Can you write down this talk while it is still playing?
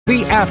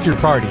After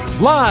Party,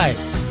 live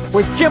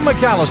with Kim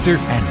McAllister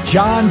and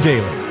John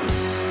Daly.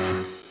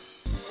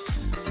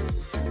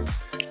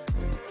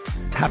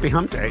 Happy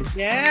Hump Day.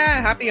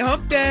 Yeah, happy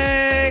Hump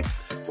Day.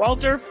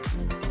 Walter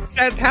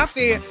says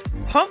happy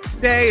Hump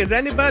Day. Is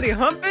anybody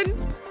humping?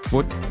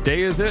 What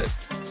day is it?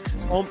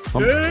 Hump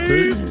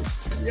Day.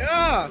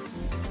 Yeah.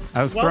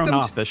 I was thrown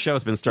off. The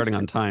show's been starting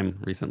on time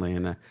recently,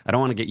 and I don't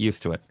want to get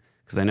used to it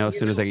because I know as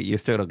soon as I get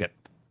used to it, it'll get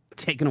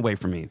taken away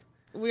from me.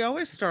 We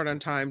always start on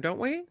time, don't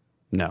we?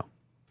 No.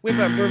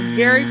 We're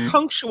very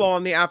punctual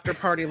on the After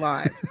Party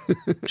Live.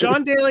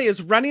 John Daly is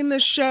running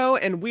this show,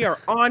 and we are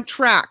on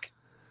track.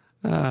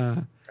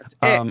 I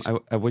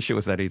wish it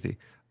was that easy.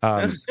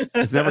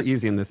 It's never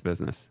easy in this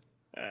business.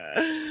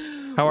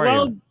 How are you?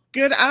 Well,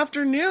 good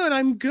afternoon.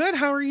 I'm good.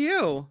 How are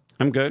you?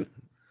 I'm good.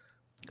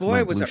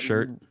 Boy, was it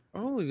shirt?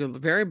 Oh, you're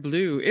very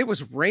blue. It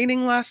was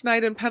raining last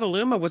night in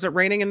Petaluma. Was it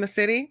raining in the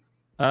city?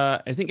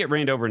 I think it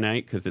rained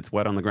overnight because it's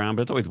wet on the ground,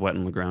 but it's always wet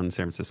on the ground in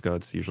San Francisco.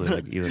 It's usually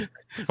like either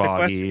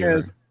foggy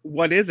or...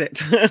 What is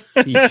it?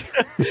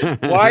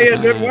 Why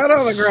is it wet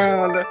on the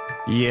ground?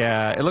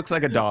 Yeah, it looks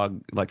like a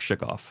dog like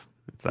shook off.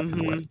 It's that kind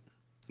of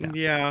wet.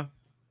 Yeah.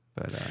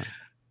 But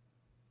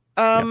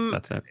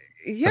that's it.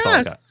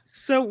 Yeah.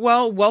 So,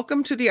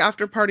 welcome to the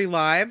After Party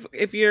Live.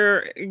 If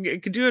you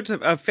could do us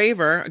a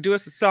favor, do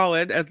us a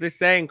solid, as they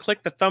say, and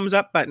click the thumbs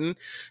up button.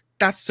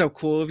 That's so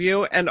cool of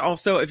you. And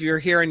also, if you're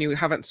here and you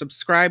haven't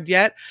subscribed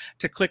yet,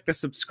 to click the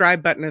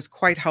subscribe button is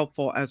quite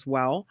helpful as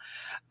well.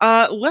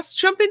 Let's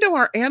jump into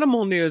our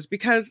animal news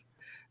because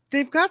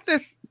they've got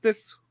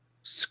this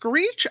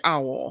screech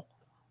owl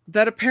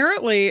that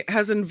apparently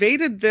has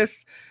invaded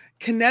this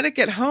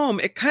Connecticut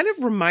home. It kind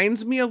of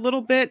reminds me a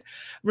little bit.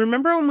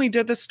 Remember when we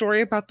did the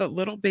story about the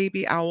little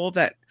baby owl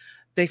that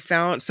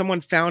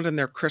someone found in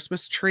their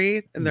Christmas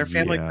tree, in their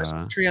family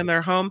Christmas tree in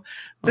their home?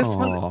 This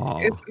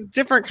one is a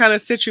different kind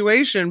of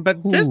situation,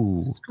 but this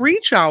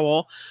screech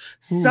owl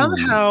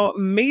somehow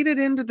made it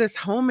into this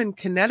home in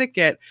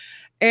Connecticut,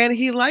 and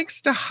he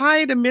likes to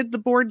hide amid the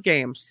board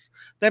games.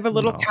 They have a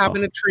little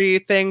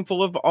cabinetry thing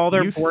full of all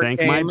their board games.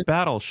 You sank my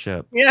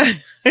battleship. Yeah,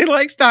 he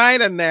likes to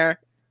hide in there.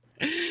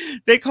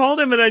 They called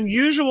him an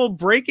unusual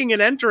breaking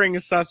and entering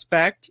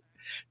suspect.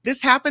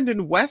 This happened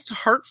in West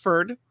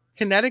Hartford,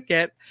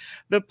 Connecticut.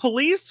 The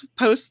police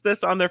post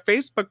this on their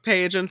Facebook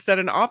page and said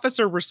an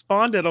officer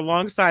responded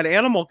alongside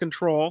animal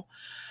control.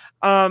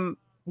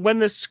 When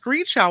the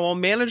screech owl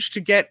managed to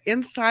get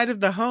inside of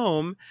the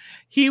home,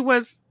 he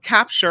was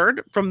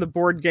captured from the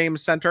board game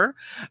center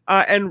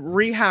and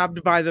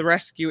rehabbed by the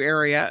rescue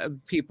area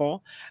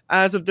people.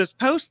 As of this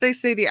post, they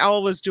say the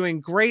owl is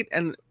doing great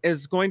and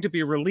is going to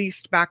be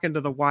released back into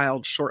the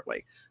wild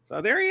shortly.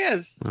 So there he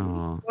is. He's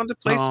on to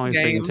play some he's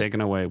game. being taken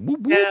away.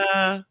 Whoop, whoop.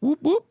 Yeah.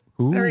 Whoop, whoop.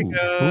 Ooh, there he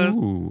goes.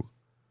 Ooh.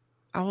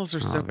 Owls are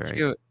so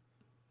cute.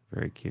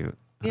 Very cute.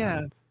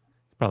 Yeah.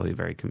 Probably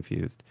very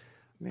confused.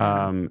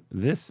 Yeah.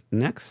 This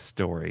next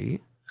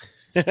story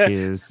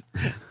is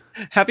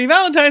Happy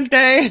Valentine's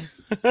Day.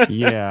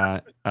 Yeah.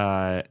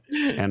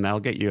 And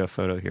I'll get you a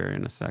photo here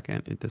in a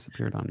second. It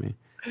disappeared on me.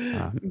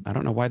 I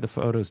don't know why the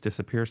photos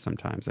disappear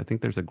sometimes. I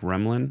think there's a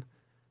gremlin.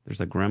 There's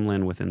a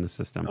gremlin within the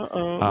system.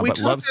 But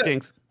love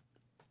stinks.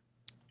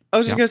 I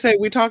was just gonna say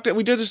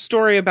we did a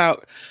story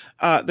about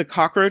the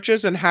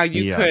cockroaches and how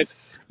you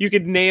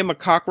could name a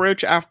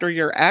cockroach after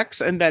your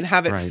ex and then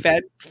have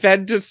it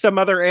fed to some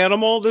other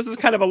animal. This is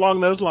kind of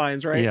along those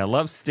lines, right? Yeah,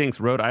 Love Stinks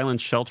Rhode Island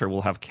shelter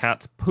will have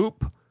cats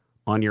poop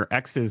on your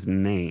ex's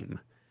name.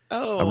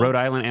 A Rhode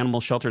Island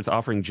animal shelter is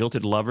offering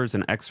jilted lovers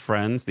and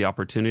ex-friends the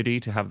opportunity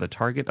to have the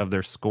target of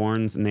their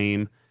scorn's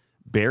name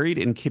buried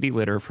in kitty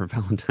litter for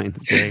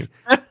Valentine's Day.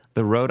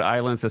 The Rhode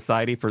Island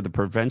Society for the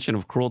Prevention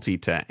of Cruelty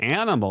to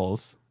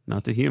Animals,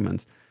 not to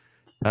humans,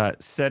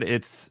 said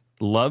its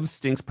Love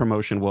Stinks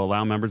promotion will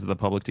allow members of the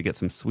public to get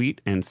some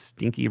sweet and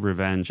stinky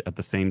revenge at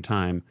the same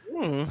time,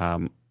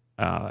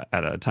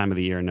 at a time of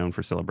the year known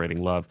for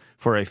celebrating love.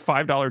 For a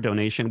 $5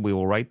 donation, we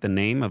will write the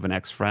name of an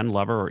ex-friend,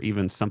 lover, or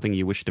even something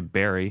you wish to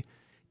bury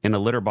in a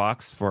litter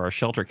box for our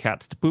shelter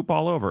cats to poop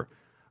all over.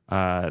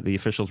 The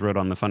officials wrote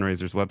on the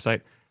fundraiser's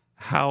website,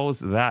 "How's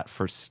that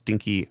for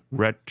stinky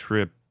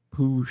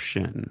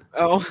retribution?"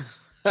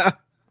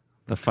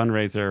 The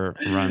fundraiser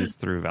runs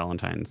through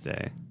Valentine's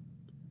Day.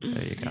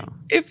 There you go.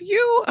 If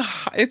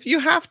you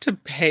have to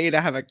pay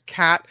to have a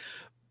cat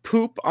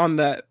poop on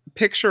the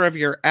picture of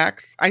your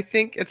ex, I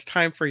think it's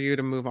time for you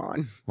to move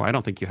on. Well, I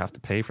don't think you have to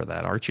pay for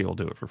that. Archie will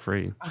do it for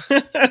free.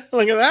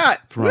 Look at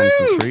that. Throw him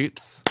some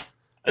treats.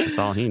 That's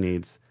all he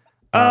needs.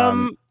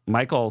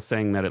 Michael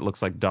saying that it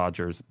looks like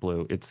Dodgers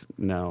blue. It's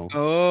no.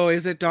 Oh,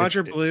 is it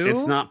Dodger blue?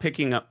 It's not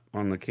picking up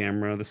on the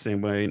camera the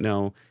same way.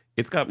 No,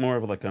 it's got more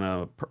of like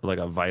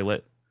a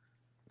violet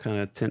kind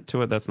of tint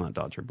to it. That's not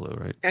Dodger blue,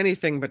 right?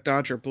 Anything but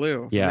Dodger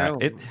blue. Yeah,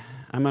 no.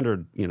 I'm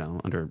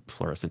under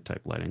fluorescent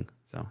type lighting,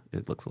 so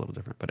it looks a little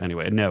different. But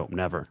anyway, no,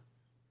 never.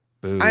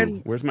 Boo.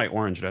 Where's my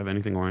orange? Do I have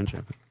anything orange?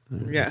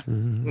 Yeah,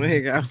 there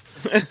you go.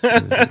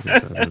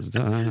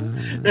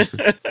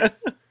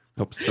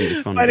 Hope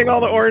somebody's phone. Finding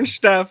all the orange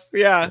stuff.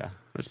 Yeah.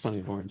 There's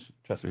plenty of orange.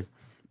 Trust me.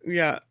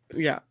 Yeah.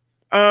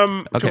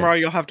 Okay. Tomorrow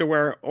you'll have to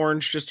wear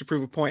orange just to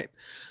prove a point.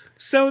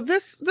 So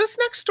this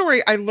next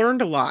story, I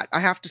learned a lot, I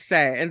have to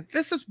say. And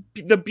this is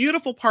the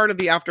beautiful part of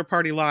the After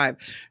Party Live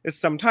is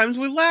sometimes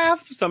we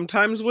laugh,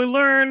 sometimes we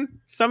learn,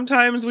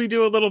 sometimes we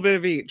do a little bit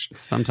of each.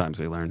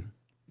 Sometimes we learn.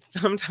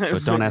 Sometimes.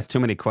 But don't ask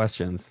too many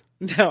questions.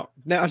 No,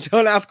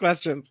 don't ask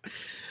questions.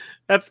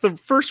 That's the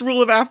first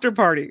rule of After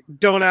Party.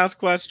 Don't ask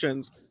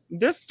questions.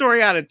 This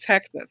story out of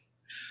Texas,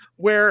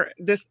 where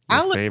this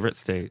Your favorite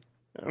state.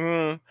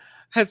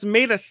 has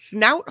made a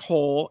snout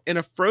hole in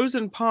a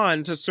frozen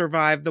pond to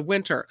survive the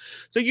winter.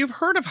 So you've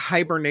heard of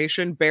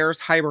hibernation. Bears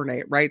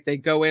hibernate, right? They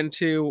go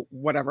into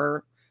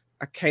whatever,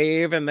 a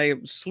cave, and they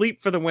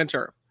sleep for the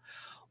winter.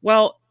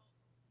 Well,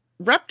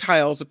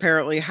 reptiles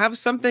apparently have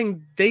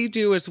something they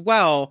do as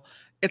well.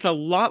 It's a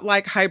lot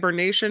like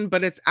hibernation,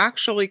 but it's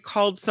actually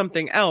called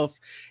something else.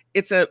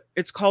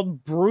 It's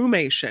called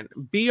brumation,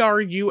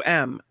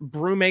 BRUM,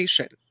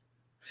 brumation,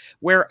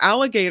 where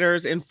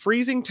alligators in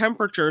freezing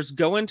temperatures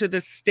go into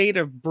this state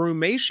of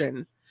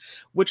brumation,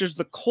 which is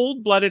the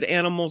cold-blooded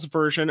animal's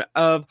version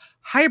of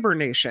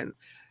hibernation.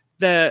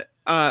 The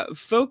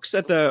folks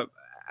at the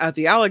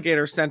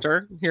Alligator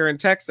Center here in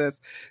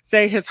Texas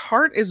say his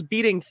heart is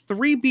beating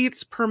 3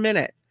 beats per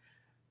minute.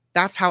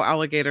 That's how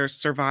alligators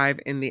survive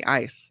in the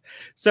ice.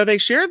 So they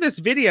shared this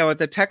video at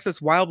the Texas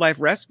Wildlife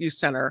Rescue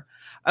Center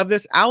of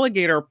this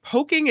alligator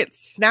poking its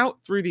snout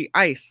through the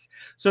ice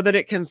so that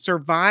it can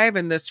survive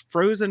in this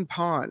frozen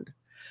pond.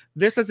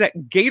 This is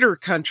at Gator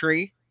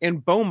Country in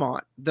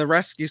Beaumont, the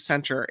rescue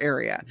center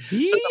area.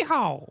 Yeehaw!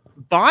 So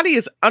the body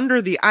is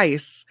under the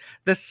ice.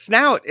 The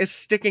snout is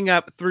sticking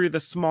up through the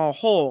small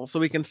hole so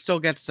we can still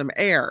get some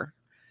air.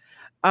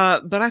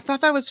 But I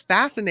thought that was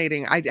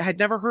fascinating. I had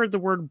never heard the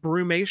word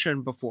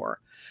brumation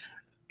before.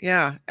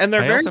 Yeah, and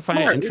they're I very also find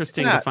smart. it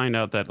interesting to find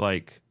out that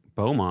like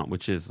Beaumont,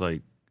 which is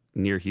like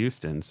near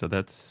Houston, so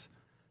that's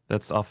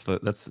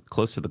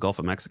close to the Gulf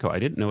of Mexico. I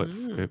didn't know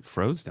it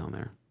froze down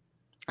there.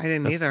 I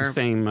didn't either. The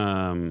same,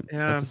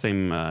 That's the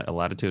same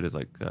latitude as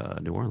like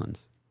New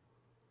Orleans.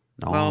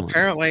 Well,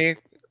 apparently,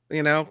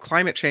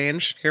 climate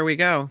change. Here we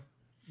go.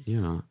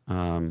 Yeah.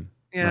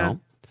 Well,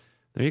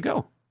 there you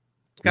go.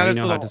 Got now you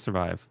know how to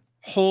survive.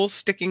 Hole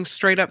sticking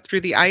straight up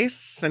through the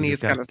ice, and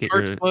he's got his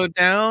heart slowed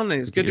down, and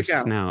he's good to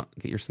go.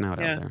 Get your snout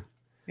out there.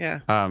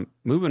 Yeah.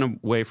 Moving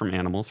away from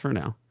animals for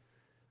now.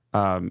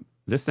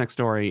 This next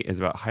story is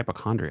about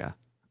hypochondria.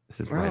 This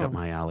is right up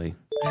my alley.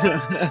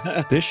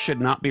 This should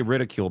not be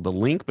ridiculed. The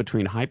link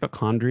between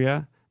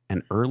hypochondria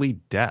and early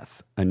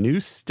death. A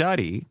new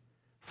study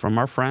from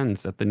our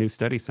friends at the New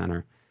Study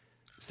Center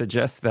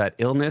suggests that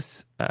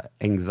illness,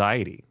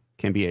 anxiety,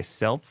 can be a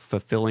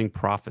self-fulfilling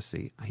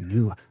prophecy. I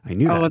knew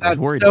that. Oh,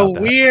 that's so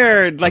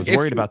weird. Like, I was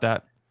worried about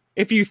that.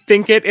 If you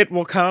think it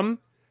will come.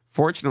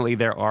 Fortunately,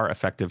 there are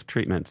effective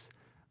treatments.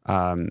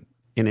 In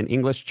an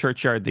English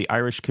churchyard, the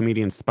Irish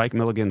comedian Spike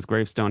Milligan's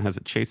gravestone has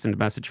a chastened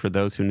message for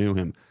those who knew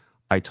him.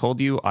 I told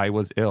you I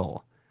was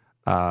ill.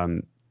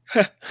 I'm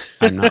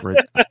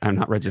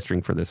not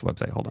registering for this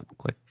website. Hold on.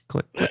 Click.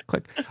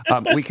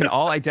 We can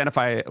all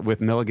identify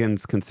with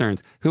Milligan's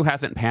concerns. Who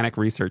hasn't panic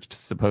researched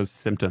supposed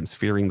symptoms,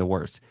 fearing the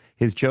worst?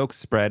 His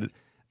jokes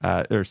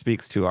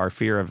speaks to our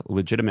fear of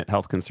legitimate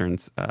health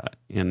concerns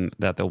in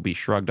that they'll be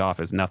shrugged off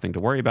as nothing to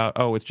worry about.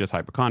 Oh, it's just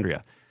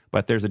hypochondria.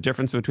 But there's a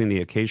difference between the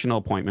occasional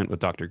appointment with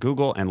Dr.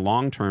 Google and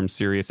long-term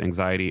serious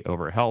anxiety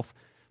over health.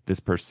 This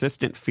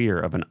persistent fear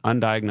of an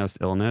undiagnosed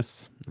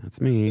illness, that's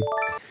me,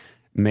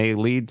 may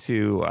lead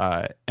to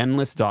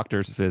endless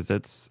doctor's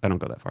visits. I don't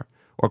go that far.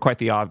 Or quite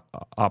the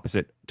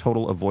opposite,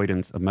 total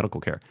avoidance of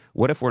medical care.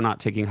 What if we're not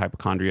taking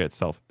hypochondria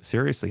itself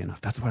seriously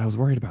enough? That's what I was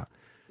worried about.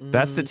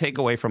 That's the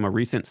takeaway from a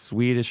recent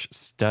Swedish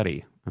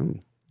study. Oh,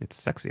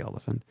 it's sexy all of a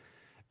sudden.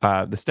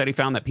 The study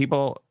found that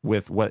people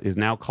with what is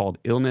now called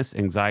illness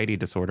anxiety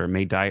disorder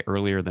may die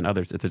earlier than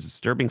others. It's a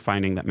disturbing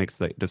finding that makes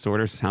the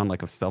disorder sound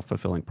like a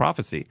self-fulfilling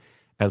prophecy.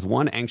 As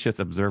one anxious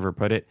observer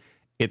put it,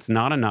 it's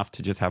not enough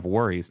to just have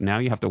worries. Now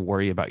you have to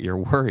worry about your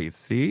worries.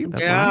 See?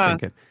 That's what I'm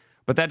thinking.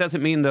 But that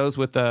doesn't mean those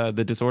with the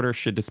disorder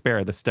should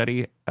despair. The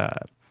study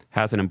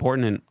has an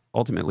important and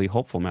ultimately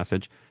hopeful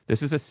message.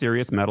 This is a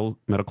serious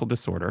medical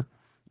disorder.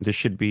 This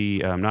should be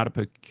not a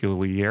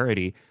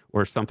peculiarity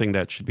or something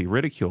that should be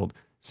ridiculed,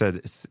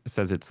 says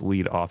its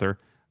lead author.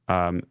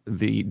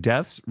 The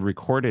deaths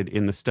recorded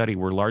in the study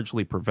were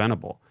largely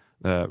preventable,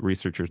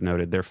 researchers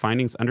noted. Their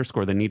findings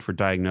underscore the need for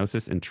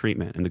diagnosis and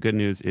treatment. And the good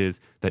news is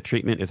that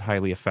treatment is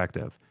highly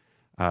effective.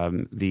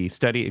 The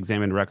study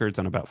examined records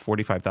on about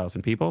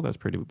 45,000 people. That's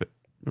pretty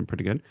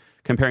good.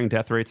 Comparing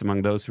death rates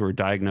among those who were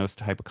diagnosed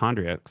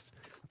hypochondriacs,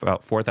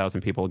 about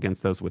 4,000 people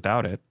against those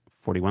without it,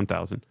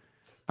 41,000.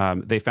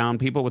 They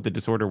found people with the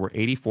disorder were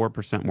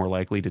 84% more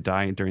likely to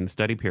die during the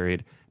study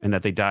period, and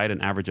that they died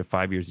an average of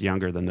 5 years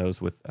younger than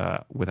those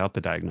without the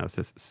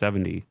diagnosis,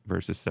 70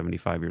 versus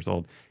 75 years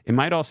old. It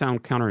might all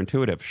sound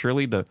counterintuitive.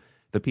 Surely the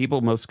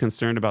people most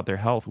concerned about their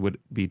health would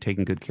be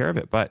taking good care of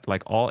it. But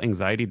like all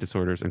anxiety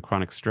disorders and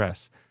chronic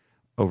stress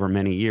over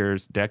many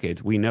years,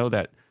 decades, we know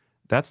that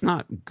That's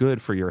not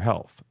good for your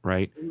health,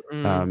 right?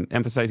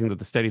 Emphasizing that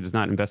the study does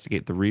not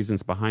investigate the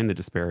reasons behind the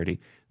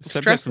disparity.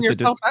 Stressing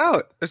yourself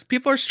out. As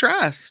people are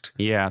stressed.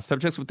 Yeah,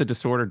 subjects with the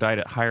disorder died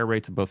at higher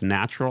rates of both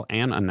natural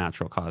and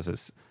unnatural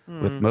causes,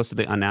 with most of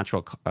the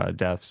unnatural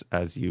deaths,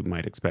 as you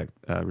might expect,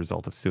 a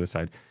result of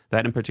suicide.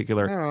 That in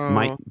particular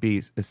might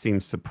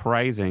seem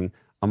surprising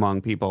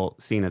among people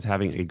seen as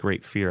having a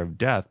great fear of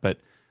death, but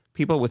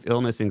people with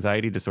illness,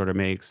 anxiety disorder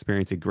may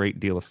experience a great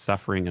deal of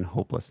suffering and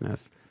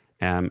hopelessness.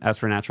 As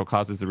for natural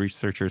causes, the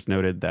researchers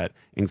noted that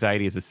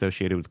anxiety is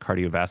associated with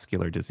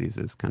cardiovascular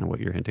diseases, kind of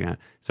what you're hinting at.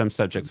 Some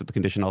subjects with the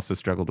condition also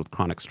struggled with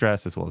chronic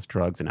stress as well as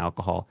drugs and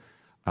alcohol.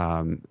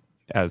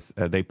 As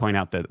they point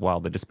out that while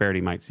the disparity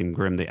might seem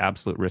grim, the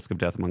absolute risk of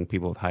death among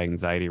people with high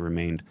anxiety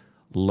remained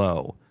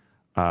low.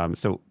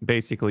 So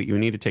basically, you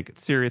need to take it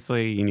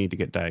seriously. You need to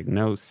get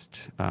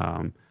diagnosed.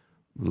 The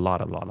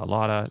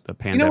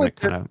pandemic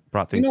kind of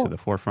brought things to the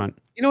forefront.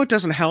 You know what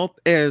doesn't help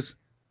is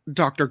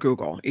Dr.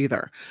 Google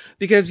either,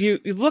 because you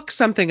look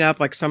something up,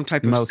 like some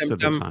type of most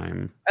symptom, of the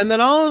time, and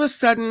then all of a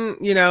sudden,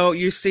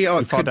 you see, oh,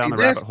 you fall down the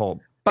rabbit hole.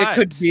 But it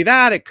could be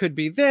that, it could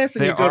be this,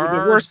 and you go to the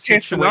worst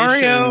case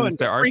scenario. And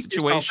there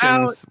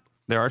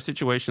are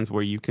situations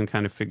where you can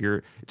kind of figure.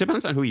 It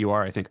depends on who you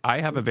are. I think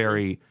I have a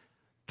very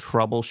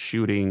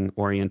troubleshooting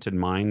oriented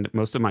mind.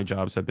 Most of my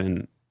jobs have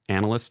been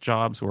analyst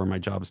jobs, where my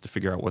job is to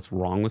figure out what's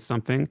wrong with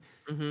something.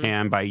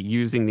 And by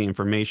using the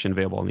information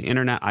available on the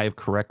internet, I have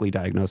correctly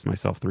diagnosed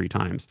myself 3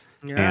 times.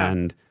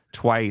 And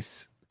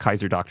twice,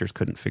 Kaiser doctors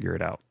couldn't figure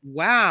it out.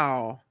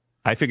 Wow.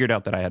 I figured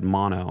out that I had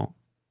mono,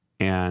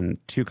 and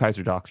 2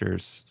 Kaiser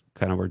doctors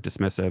kind of were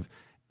dismissive.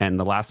 And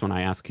the last one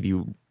I asked, could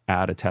you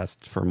add a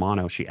test for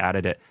mono? She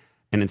added it.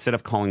 And instead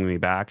of calling me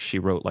back, she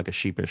wrote like a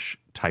sheepish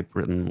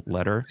typewritten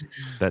letter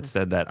that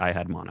said that I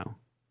had mono.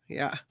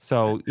 Yeah.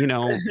 So,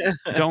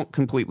 don't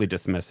completely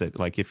dismiss it.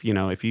 Like if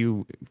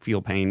you feel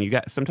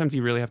pain, sometimes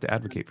you really have to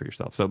advocate for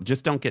yourself. So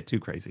just don't get too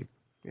crazy.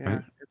 Yeah,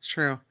 right? It's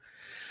true.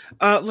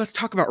 Let's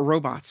talk about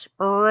robots.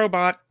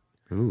 Robot.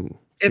 Ooh.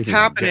 It's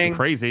happening.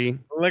 Crazy.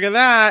 Look at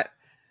that.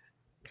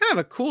 Kind of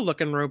a cool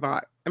looking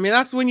robot. I mean,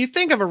 that's when you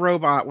think of a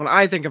robot. When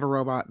I think of a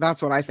robot,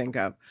 that's what I think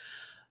of.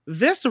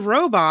 This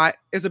robot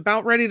is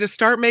about ready to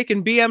start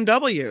making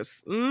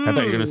BMWs. I thought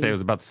you were going to say it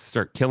was about to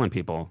start killing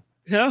people.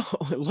 No,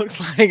 it looks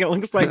like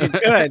it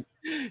could.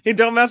 Hey,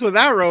 don't mess with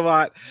that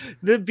robot.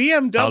 The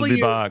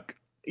BMW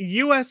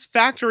U.S.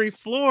 factory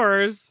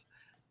floors.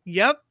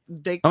 Yep.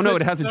 No,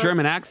 it has a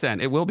German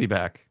accent. It will be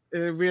back.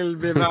 It will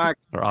be back.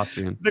 Or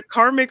Austrian. The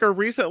car maker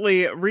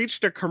recently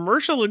reached a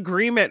commercial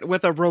agreement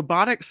with a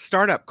robotics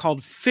startup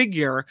called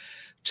Figure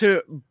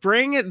to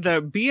bring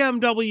the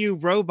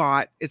BMW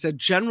robot, is a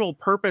general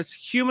purpose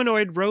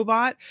humanoid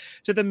robot,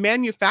 to the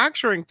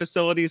manufacturing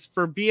facilities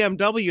for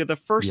BMW. The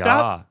first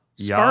up,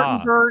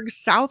 Spartanburg,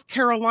 South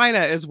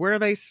Carolina is where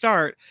they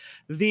start.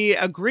 The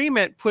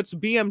agreement puts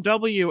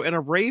BMW in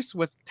a race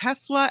with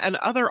Tesla and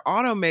other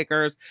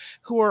automakers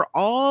who are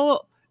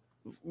all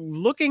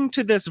looking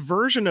to this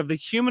version of the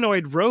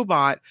humanoid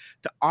robot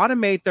to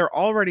automate their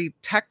already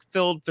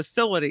tech-filled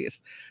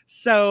facilities.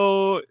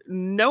 So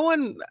no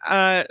one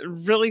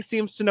really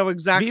seems to know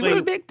exactly. We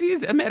will make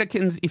these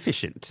Americans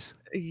efficient.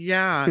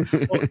 Yeah.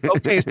 Well,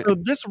 okay, so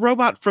this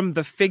robot from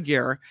the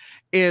Figure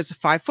is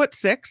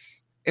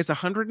 5'6". It's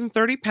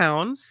 130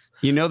 pounds.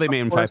 They made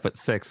him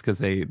 5'6" because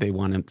they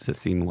want him to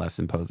seem less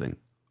imposing,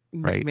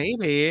 right?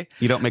 Maybe.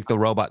 You don't make the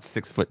robot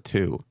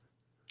 6'2".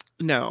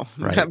 No,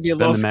 right. That'd be a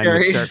little scary. Then the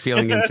men would start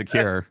feeling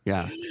insecure.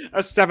 Yeah.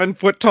 A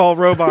 7-foot tall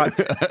robot.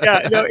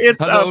 Yeah, no, it's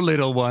hello,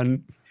 little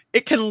one.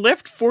 It can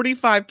lift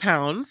 45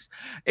 pounds.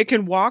 It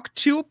can walk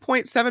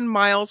 2.7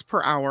 miles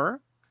per hour.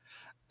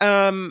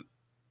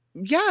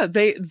 Yeah,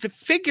 the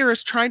Figure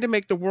is trying to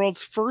make the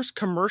world's first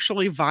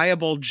commercially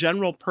viable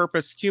general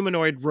purpose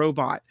humanoid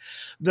robot.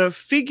 The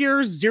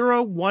Figure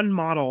 01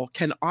 model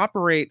can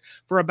operate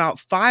for about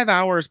 5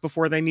 hours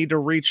before they need to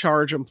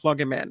recharge and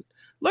plug him in.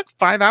 Look,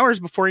 5 hours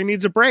before he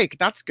needs a break.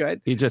 That's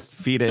good. He just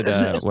feed it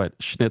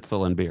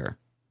schnitzel and beer.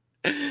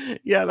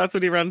 Yeah, that's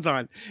what he runs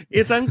on.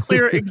 It's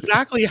unclear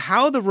exactly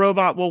how the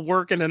robot will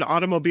work in an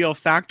automobile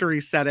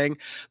factory setting,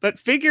 but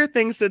Figure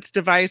thinks its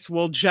device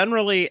will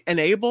generally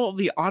enable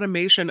the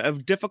automation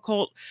of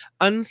difficult,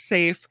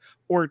 unsafe,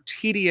 or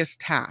tedious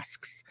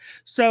tasks.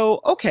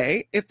 So,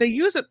 okay, if they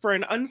use it for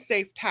an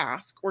unsafe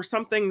task or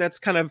something that's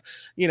kind of,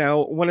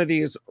 one of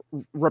these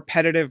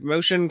repetitive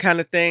motion kind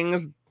of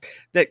things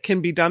that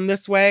can be done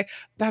this way,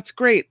 that's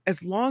great.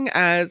 As long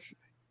as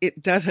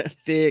it doesn't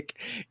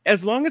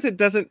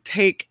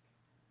take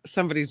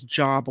somebody's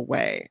job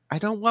away. I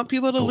don't want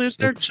people to lose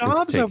their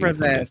jobs over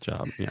this.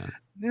 Yeah.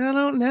 I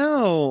don't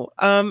know.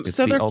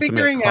 So they're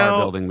figuring car out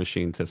building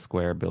machine to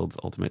Square builds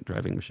ultimate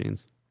driving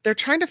machines. They're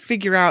trying to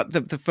figure out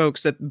the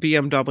folks at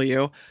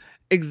BMW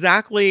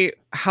exactly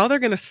how they're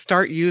going to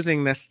start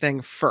using this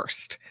thing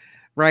first.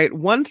 Right.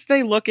 Once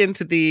they look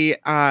into the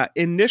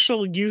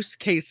initial use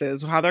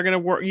cases, how they're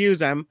going to use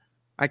them.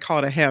 I call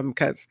it a him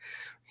because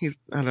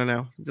I don't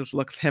know, just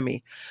looks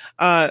himmy.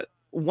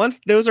 once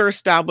those are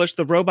established,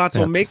 the robots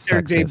will make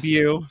their sexist.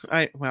 debut.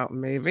 Well,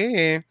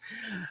 maybe.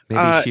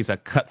 Maybe she's a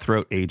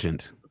cutthroat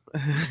agent.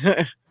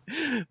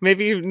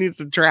 Maybe he needs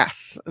a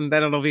dress, and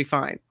then it'll be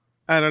fine.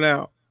 I don't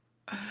know.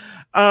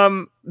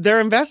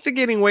 They're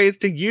investigating ways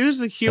to use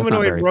the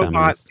humanoid robot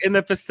feminist. in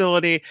the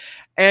facility,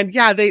 and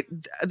yeah, they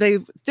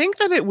think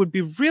that it would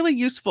be really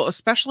useful,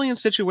 especially in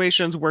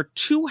situations where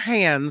two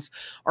hands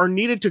are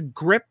needed to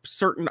grip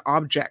certain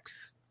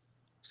objects.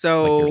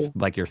 So,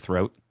 like your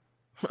throat.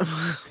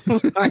 I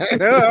don't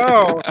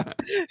know.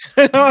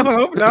 I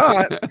hope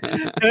not.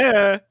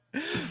 Yeah.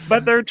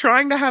 But they're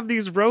trying to have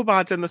these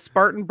robots in the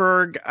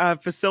Spartanburg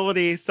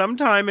facility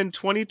sometime in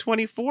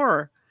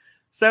 2024.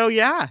 So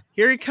yeah,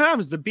 here he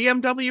comes, the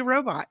BMW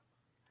robot.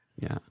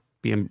 Yeah,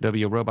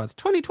 BMW robots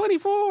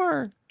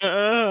 2024.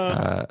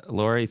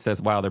 Lori says,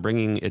 wow, they're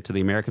bringing it to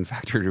the American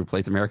factory to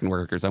replace American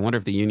workers. I wonder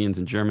if the unions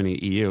in Germany,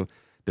 EU,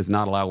 does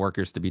not allow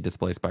workers to be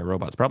displaced by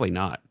robots. Probably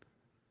not.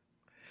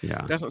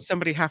 Yeah. Doesn't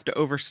somebody have to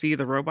oversee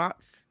the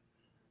robots?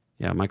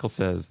 Yeah, Michael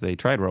says they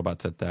tried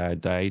robots at the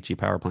Daiichi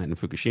power plant in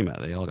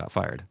Fukushima. They all got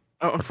fired.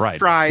 Oh, or fried.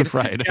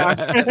 Fried.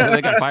 Yeah.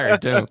 They got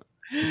fired too.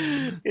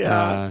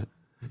 Yeah.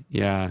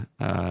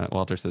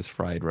 Walter says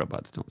fried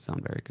robots don't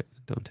sound very good.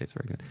 Don't taste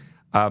very good.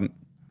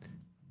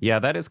 Yeah,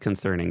 that is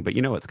concerning, but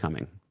you know what's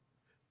coming.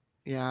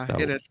 Yeah, So,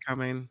 it is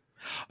coming.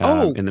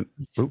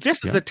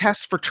 This is the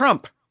test for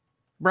Trump,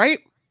 right?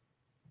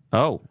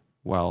 Oh,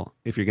 well,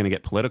 if you're going to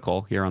get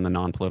political here on the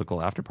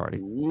non-political after party.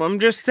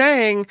 I'm just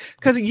saying,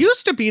 because it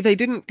used to be they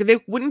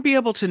wouldn't be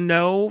able to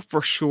know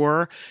for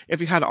sure if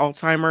you had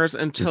Alzheimer's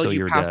until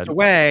you passed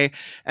away,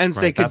 and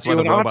they could do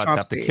an autopsy. Robots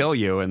have to kill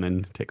you and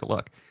then take a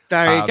look.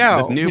 There you go.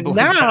 This new blood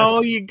now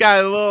test, you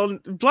got a little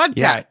blood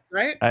test,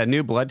 right? A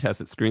new blood test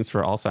that screens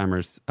for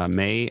Alzheimer's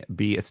may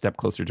be a step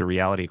closer to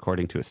reality,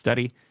 according to a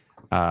study.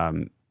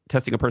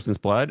 Testing a person's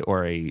blood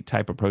or a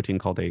type of protein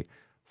called a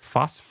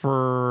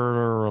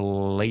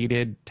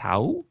phosphorylated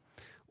tau,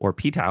 or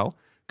p-tau,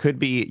 could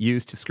be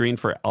used to screen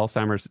for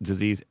Alzheimer's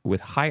disease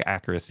with high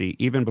accuracy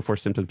even before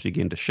symptoms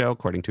begin to show,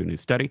 according to a new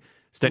study.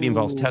 Study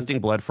involves testing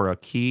blood for a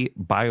key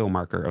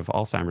biomarker of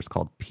Alzheimer's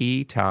called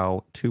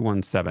p-tau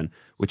 217,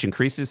 which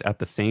increases at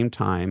the same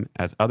time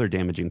as other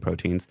damaging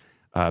proteins,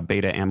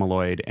 beta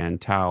amyloid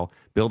and tau,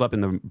 build up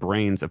in the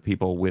brains of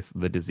people with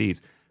the disease.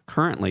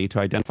 Currently, to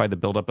identify the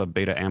buildup of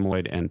beta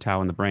amyloid and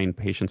tau in the brain,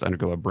 patients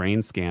undergo a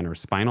brain scan or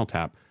spinal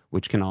tap,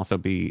 which can also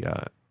be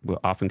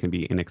often can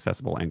be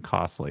inaccessible and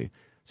costly.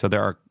 So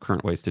there are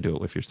current ways to do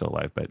it if you're still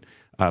alive. But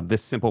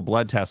this simple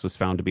blood test was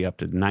found to be up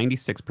to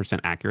 96%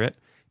 accurate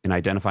in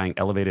identifying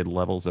elevated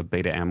levels of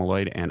beta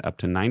amyloid and up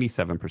to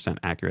 97%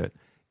 accurate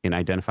in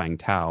identifying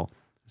tau,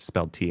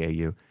 spelled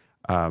T-A-U,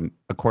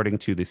 according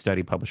to the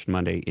study published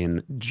Monday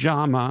in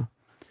JAMA.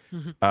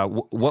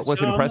 What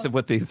was impressive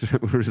with these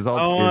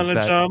results is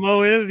that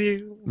with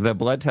you. The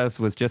blood test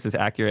was just as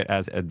accurate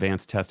as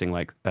advanced testing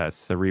like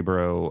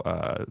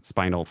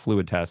cerebrospinal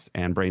fluid tests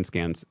and brain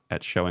scans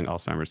at showing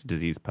Alzheimer's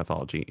disease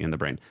pathology in the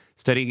brain.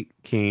 Study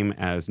came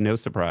as no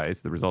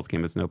surprise. The results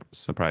came as no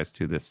surprise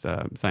to this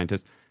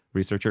scientist,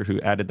 researcher, who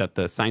added that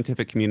the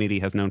scientific community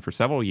has known for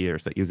several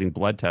years that using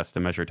blood tests to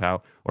measure tau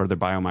or other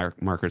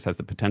biomarkers has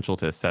the potential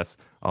to assess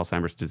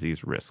Alzheimer's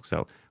disease risk.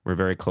 So we're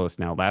very close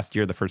now. Last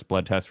year, the first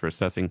blood test for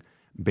assessing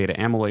beta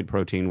amyloid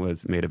protein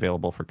was made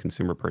available for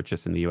consumer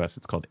purchase in the U.S.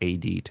 It's called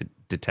AD to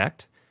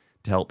Detect,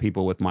 to help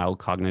people with mild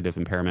cognitive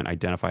impairment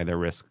identify their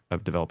risk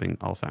of developing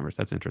Alzheimer's.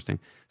 That's interesting.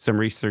 Some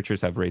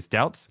researchers have raised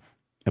doubts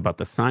about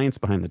the science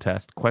behind the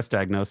test. Quest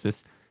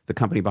Diagnosis, the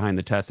company behind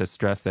the test, has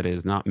stressed that it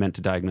is not meant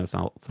to diagnose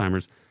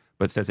Alzheimer's,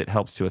 but says it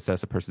helps to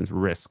assess a person's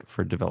risk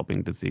for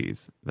developing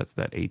disease. That's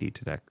that AD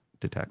to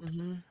Detect.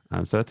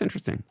 So that's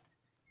interesting.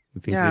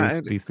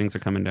 These things are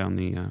coming down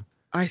the...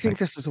 I think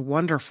this is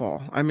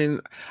wonderful. I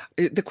mean,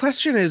 the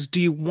question is, do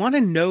you want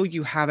to know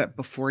you have it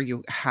before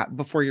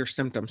your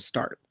symptoms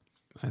start?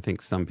 I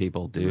think some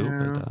people do,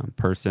 but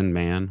person,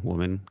 man,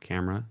 woman,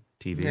 camera,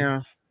 TV.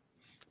 Yeah,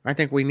 I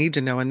think we need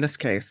to know in this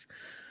case.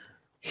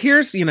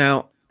 Here's,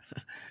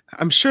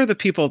 I'm sure the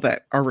people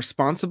that are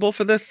responsible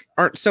for this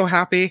aren't so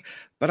happy,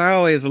 but I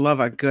always love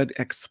a good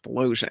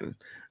explosion.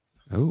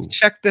 Oh,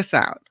 check this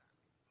out.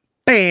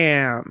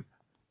 Bam.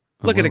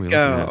 Look at it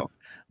go.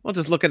 We'll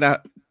just look at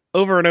that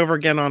over and over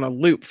again on a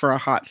loop for a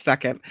hot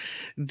second.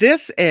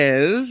 This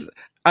is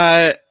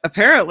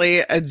apparently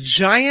a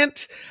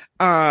giant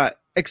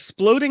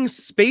exploding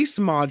space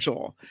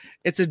module.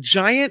 It's a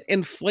giant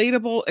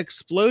inflatable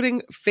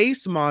exploding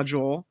face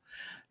module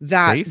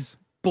that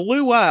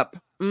blew up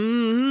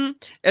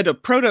at a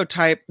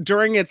prototype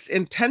during its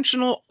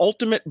intentional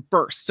ultimate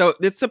burst. So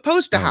it's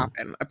supposed to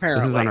happen,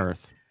 apparently. This is on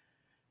Earth.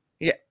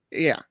 Yeah.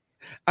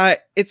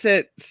 It's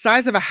a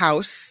size of a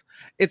house.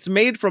 It's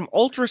made from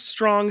ultra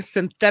strong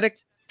synthetic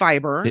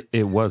fiber.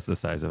 It was the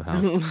size of a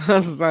house.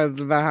 The size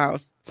of a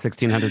house.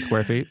 1,600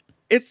 square feet.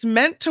 It's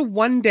meant to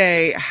one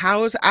day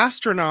house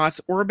astronauts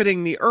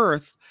orbiting the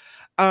Earth,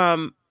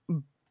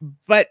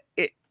 but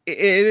it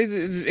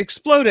is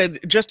exploded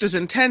just as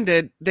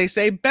intended. They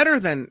say better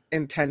than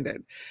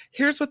intended.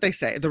 Here's what they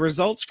say. The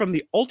results from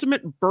the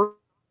ultimate burst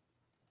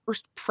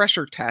first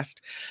pressure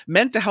test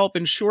meant to help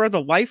ensure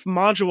the Life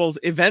module's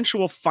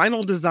eventual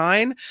final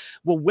design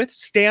will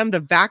withstand the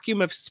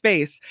vacuum of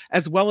space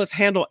as well as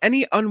handle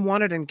any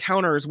unwanted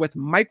encounters with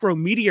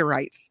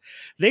micrometeorites.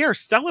 They are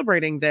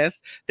celebrating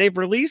this. They've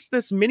released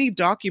this mini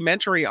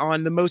documentary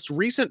on the most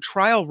recent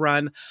trial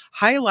run,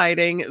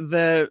 highlighting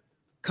the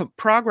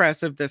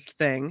progress of this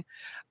thing.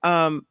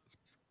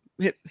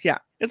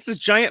 It's this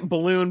giant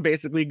balloon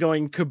basically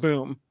going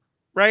kaboom,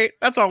 right?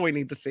 That's all we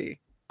need to see.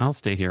 I'll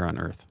stay here on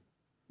Earth.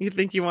 You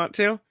think you want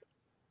to?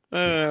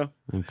 I don't know.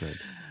 I'm good.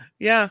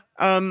 Yeah.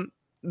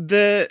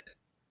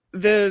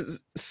 The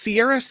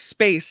Sierra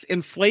Space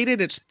inflated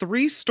its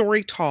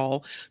 3-story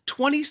tall,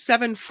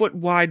 27-foot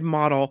wide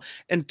model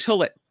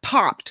until it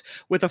popped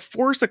with a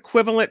force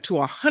equivalent to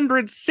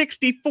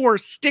 164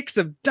 sticks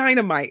of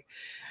dynamite.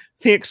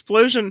 The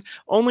explosion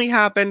only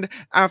happened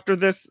after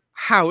this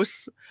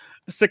house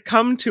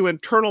succumbed to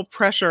internal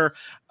pressure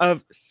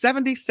of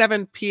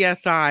 77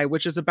 psi,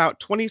 which is about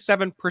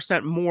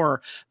 27%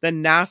 more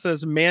than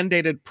NASA's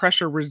mandated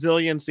pressure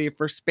resiliency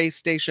for space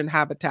station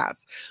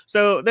habitats.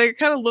 So they're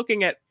kind of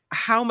looking at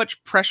how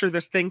much pressure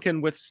this thing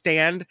can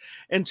withstand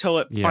until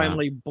it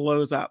finally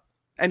blows up.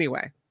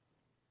 Anyway.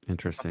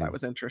 Interesting. That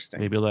was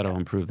interesting. Maybe that'll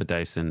improve the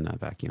Dyson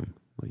vacuum.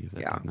 We'll use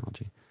that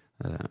technology.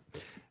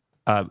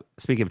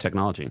 Speaking of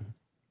technology,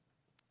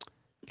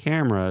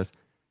 cameras.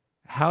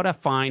 How to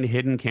find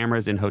hidden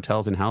cameras in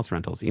hotels and house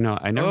rentals. You know,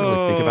 I never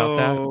really think about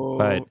that,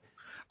 but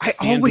I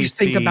always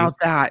think about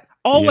that.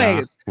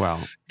 Always. Yeah,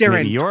 well, they're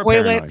in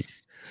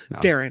toilets. No.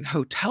 They're in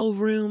hotel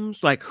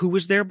rooms. Like, who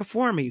was there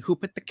before me? Who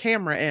put the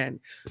camera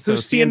in? So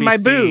Who's seeing my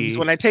boobs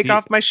when I take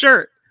off my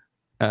shirt?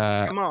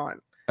 Come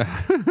on.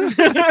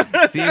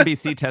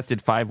 CNBC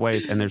tested 5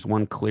 ways, and there's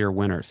one clear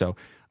winner. So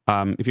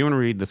if you want to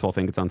read this whole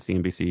thing, it's on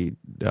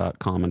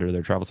CNBC.com under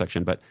their travel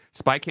section. But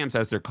spy cams,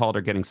 as they're called,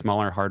 are getting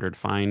smaller, harder to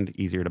find,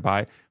 easier to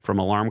buy. From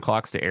alarm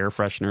clocks to air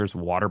fresheners,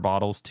 water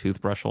bottles,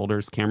 toothbrush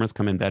holders, cameras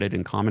come embedded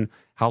in common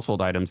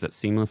household items that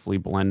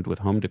seamlessly blend with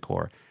home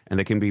decor. And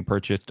they can be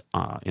purchased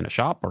in a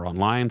shop or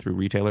online through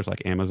retailers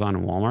like Amazon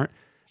and Walmart.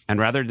 And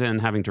rather than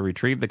having to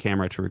retrieve the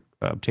camera to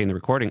obtain the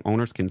recording,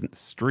 owners can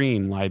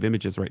stream live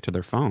images right to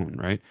their phone,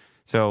 right?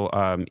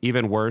 So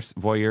even worse,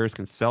 voyeurs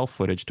can sell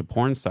footage to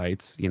porn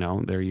sites. You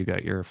know, there you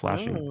got your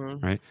flashing,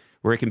 right?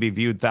 Where it can be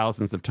viewed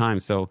thousands of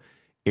times. So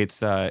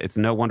it's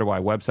no wonder why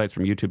websites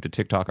from YouTube to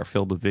TikTok are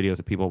filled with videos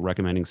of people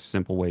recommending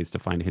simple ways to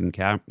find hidden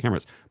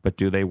cameras. But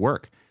do they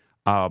work?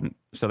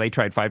 So they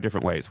tried 5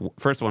 different ways.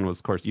 First one was,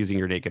 of course, using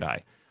your naked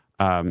eye.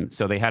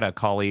 So they had a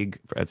colleague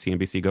at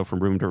CNBC go from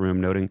room to room,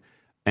 noting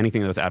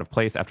anything that was out of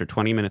place. After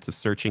 20 minutes of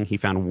searching, he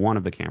found one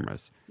of the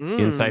cameras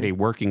inside a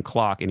working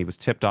clock, and he was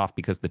tipped off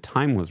because the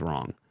time was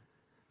wrong.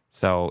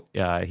 So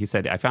he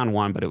said, I found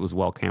one, but it was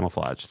well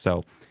camouflaged.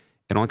 So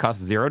it only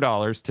costs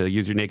 $0 to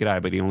use your naked eye,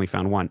 but he only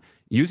found one.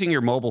 Using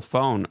your mobile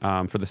phone,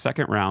 for the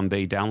second round,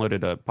 they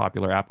downloaded a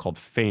popular app called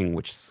Fing,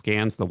 which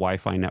scans the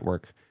Wi-Fi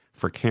network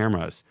for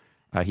cameras.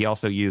 He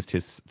also used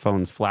his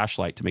phone's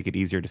flashlight to make it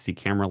easier to see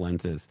camera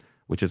lenses,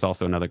 which is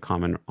also another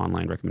common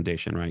online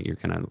recommendation, right? You're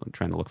kind of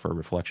trying to look for a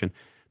reflection.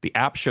 The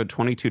app showed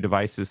 22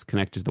 devices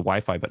connected to the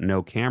Wi-Fi, but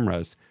no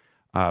cameras.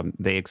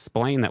 They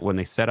explained that when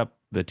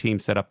the team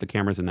set up the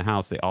cameras in the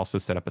house, they also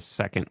set up a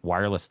second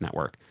wireless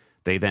network.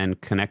 They then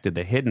connected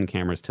the hidden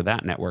cameras to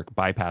that network,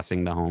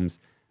 bypassing the home's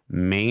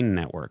main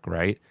network,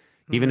 right?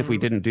 Even if we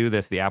didn't do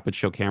this, the app would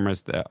show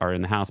cameras that are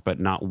in the house, but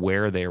not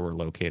where they were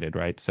located,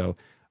 right? So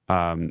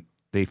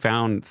they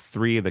found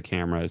 3 of the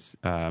cameras,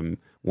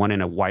 one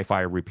in a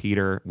Wi-Fi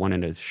repeater, one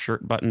in a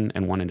shirt button,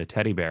 and one in a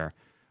teddy bear.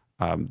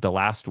 The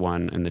last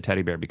one in the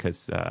teddy bear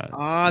because...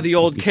 the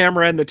old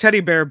camera and the teddy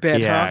bear bit,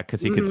 yeah,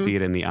 because he could see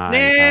it in the eye.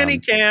 Nanny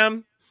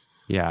cam.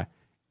 Yeah.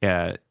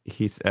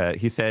 He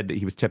said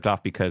he was tipped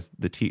off because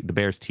the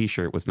bear's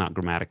T-shirt was not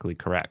grammatically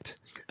correct.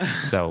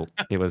 So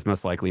it was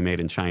most likely made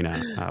in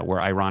China, where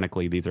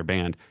ironically these are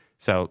banned.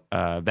 So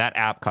that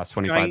app cost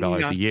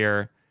 $25 a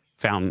year,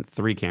 found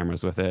 3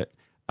 cameras with it.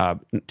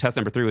 Test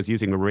number 3 was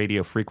using a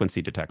radio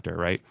frequency detector,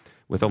 right?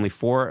 With only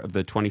 4 of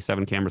the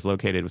 27 cameras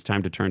located, it was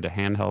time to turn to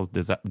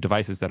handheld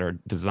devices that are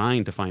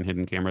designed to find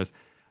hidden cameras.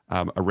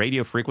 A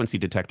radio frequency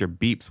detector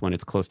beeps when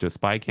it's close to a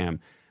spy cam.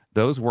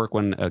 Those work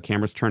when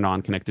cameras turn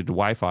on connected to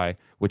Wi-Fi,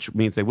 which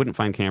means they wouldn't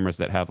find cameras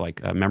that have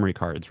like memory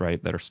cards,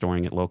 right, that are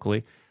storing it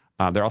locally.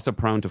 They're also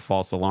prone to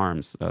false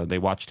alarms. They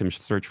watched him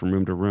search from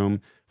room to room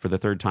for the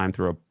 3rd time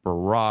through a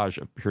barrage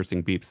of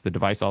piercing beeps. The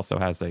device also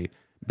has a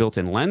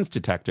built-in lens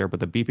detector, but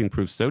the beeping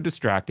proved so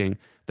distracting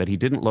that he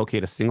didn't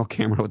locate a single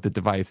camera with the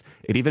device.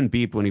 It even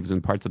beeped when he was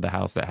in parts of the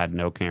house that had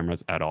no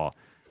cameras at all.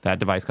 That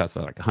device cost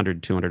like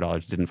 $100,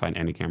 $200, didn't find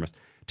any cameras.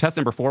 Test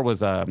number 4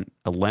 was a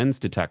lens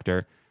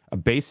detector, a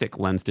basic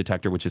lens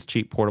detector, which is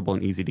cheap, portable,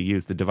 and easy to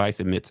use. The device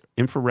emits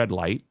infrared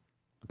light,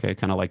 okay,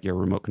 kind of like your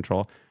remote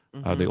control,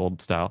 the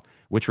old style,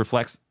 which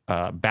reflects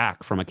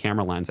back from a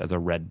camera lens as a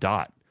red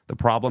dot. The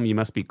problem, you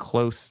must be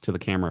close to the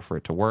camera for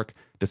it to work.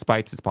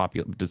 Despite its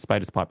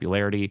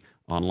popularity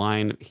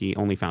online, he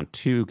only found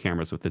 2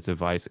 cameras with this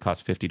device. It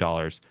cost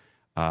 $50.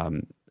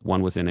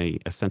 One was in a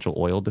essential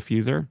oil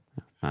diffuser.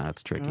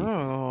 That's tricky.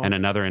 Oh. And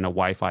another in a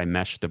Wi-Fi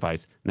mesh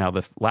device. Now,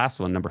 the last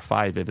one, number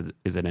 5,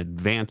 is an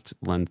advanced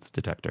lens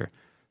detector.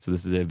 So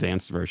this is an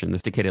advanced version. This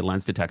sophisticated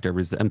lens detector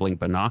resembling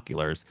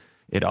binoculars.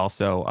 It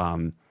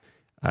also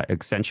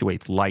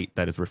accentuates light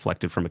that is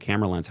reflected from a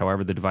camera lens.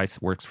 However, the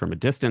device works from a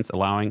distance,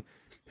 allowing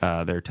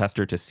their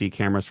tester to see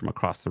cameras from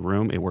across the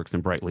room. It works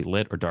in brightly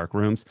lit or dark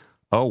rooms.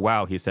 Oh,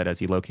 wow, he said as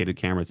he located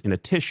cameras in a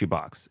tissue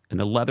box, in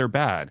a leather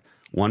bag,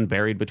 one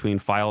buried between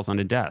files on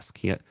a desk.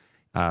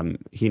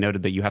 He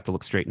noted that you have to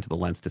look straight into the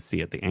lens to see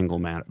it. The angle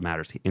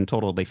matters. In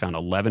total, they found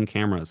 11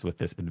 cameras with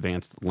this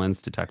advanced lens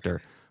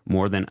detector,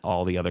 more than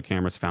all the other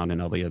cameras found in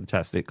all the other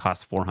tests. It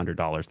costs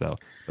 $400, though,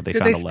 but they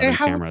found 11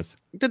 cameras.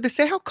 Did they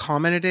say how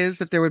common it is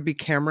that there would be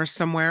cameras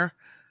somewhere?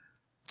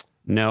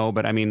 No,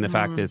 but I mean, the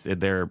fact is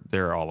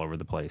they're all over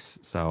the place.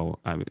 So,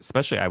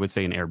 especially, I would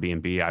say in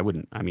Airbnb,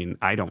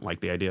 I don't like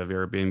the idea of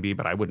Airbnb,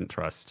 but I wouldn't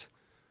trust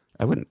them.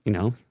 I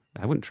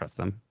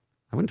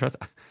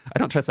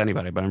don't trust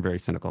anybody, but I'm very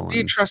cynical. Do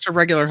you trust a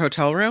regular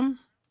hotel room?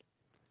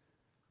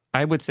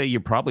 I would say you're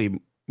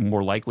probably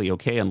more likely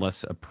okay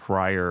unless a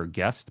prior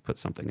guest put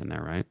something in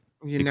there, right?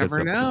 You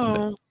never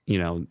know.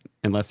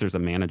 Unless there's a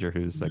manager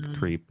who's like a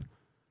creep.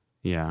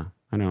 Yeah,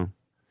 I know.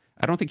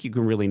 I don't think you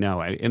can really know.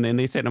 And then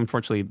they said,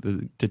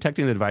 unfortunately,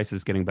 detecting the device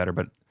is getting better,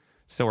 but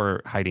so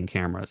are hiding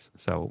cameras.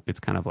 So it's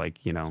kind of like,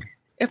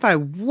 If I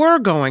were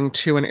going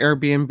to an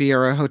Airbnb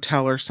or a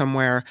hotel or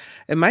somewhere,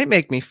 it might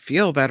make me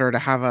feel better to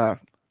have a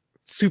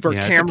super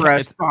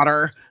camera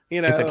spotter.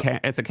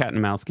 It's a cat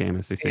and mouse game,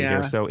 as they say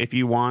here. So if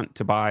you want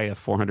to buy a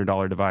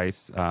 $400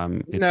 device,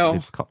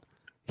 it's called.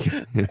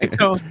 I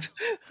don't.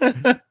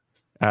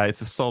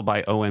 It's sold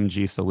by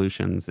OMG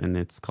Solutions, and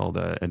it's called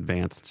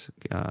advanced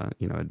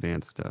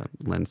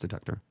lens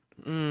detector.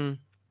 There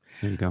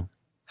you go.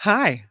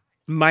 Hi,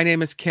 my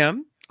name is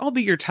Kim. I'll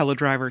be your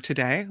teledriver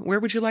today. Where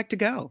would you like to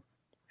go?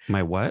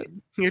 My what?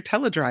 Your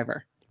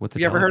teledriver. What's a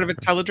you ever heard of a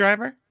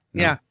teledriver?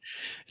 No. Yeah,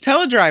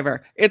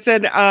 teledriver. It's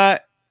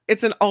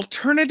an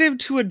alternative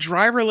to a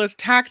driverless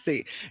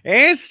taxi.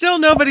 And still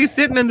nobody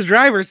sitting in the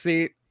driver's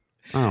seat.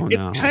 Oh,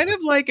 it's kind of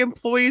like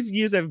employees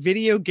use a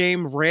video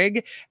game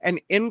rig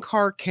and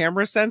in-car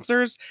camera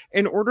sensors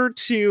in order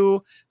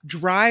to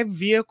drive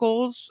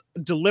vehicles,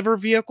 deliver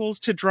vehicles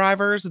to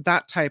drivers,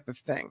 that type of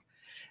thing.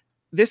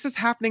 This is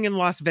happening in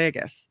Las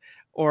Vegas,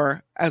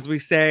 or as we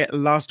say,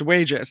 Lost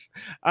Wages.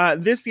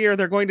 This year,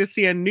 they're going to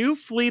see a new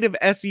fleet of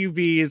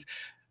SUVs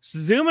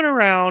zooming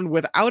around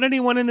without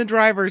anyone in the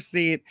driver's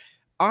seat,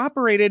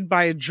 operated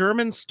by a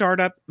German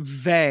startup,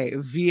 VAY,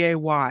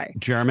 V-A-Y.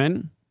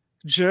 German,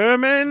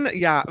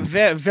 yeah.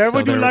 So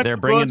they're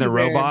bringing the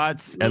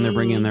robots and they're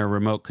bringing their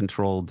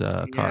remote-controlled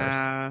cars.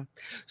 Yeah.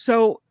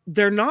 So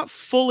they're not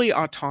fully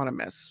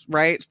autonomous,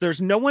 right?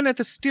 There's no one at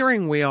the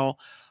steering wheel,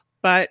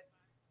 but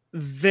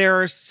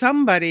there's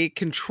somebody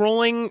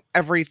controlling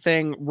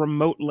everything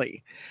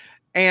remotely.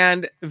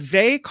 And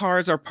VAY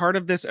cars are part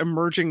of this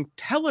emerging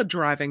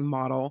teledriving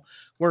model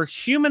where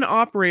human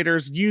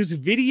operators use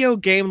video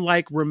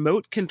game-like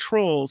remote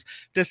controls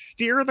to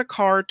steer the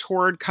car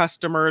toward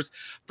customers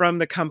from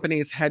the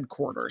company's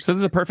headquarters. So this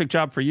is a perfect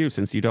job for you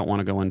since you don't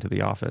want to go into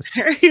the office.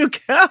 There you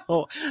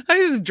go. I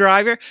just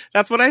drive here.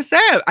 That's what I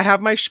said. I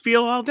have my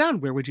spiel all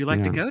down. Where would you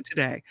like to go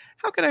today?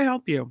 How can I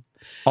help you?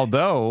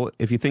 Although,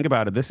 if you think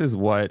about it, this is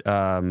what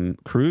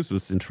Cruise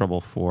was in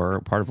trouble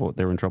for. Part of what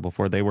they were in trouble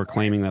for. They were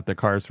claiming that their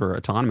cars were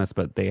autonomous,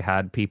 but they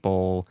had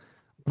people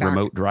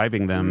remote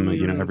driving them,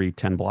 every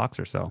 10 blocks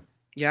or so.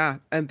 Yeah,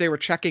 and they were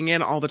checking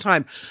in all the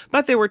time.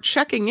 But they were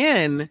checking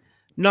in,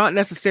 not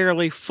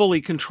necessarily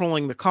fully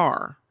controlling the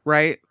car,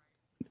 right?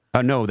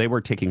 No, they were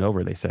taking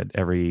over, they said,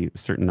 every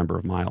certain number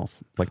of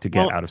miles, like to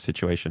get out of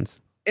situations.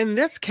 In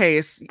this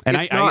case, and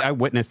I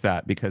witnessed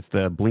that because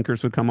the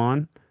blinkers would come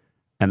on,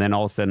 and then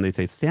all of a sudden they'd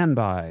say, "Stand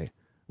by,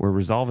 we're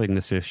resolving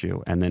this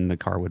issue," and then the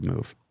car would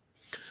move.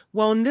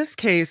 Well, in this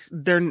case,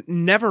 they're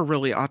never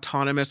really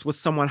autonomous with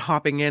someone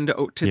hopping in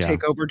to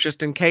take over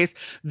just in case.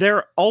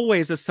 There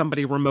always is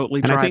somebody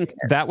remotely driving. And I think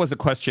that was a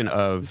question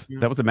of,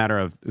 that was a matter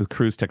of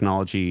Cruise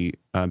technology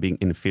being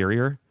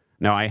inferior.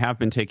 Now, I have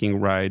been taking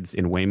rides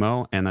in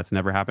Waymo, and that's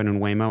never happened in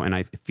Waymo, and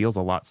it feels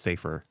a lot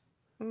safer.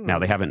 Now,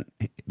 they haven't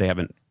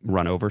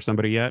run over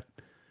somebody yet,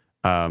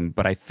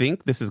 but I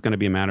think this is going to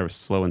be a matter of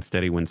slow and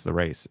steady wins the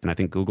race. And I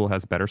think Google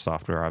has better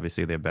software.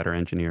 Obviously, they have better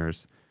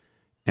engineers.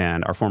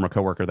 And our former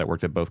coworker that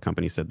worked at both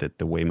companies said that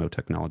the Waymo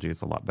technology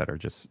is a lot better.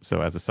 Just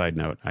so as a side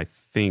note, I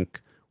think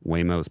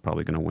Waymo is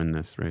probably going to win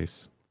this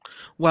race.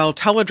 Well,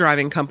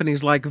 teledriving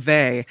companies like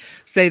VAY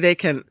say they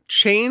can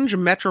change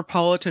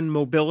metropolitan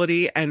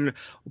mobility and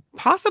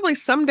possibly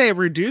someday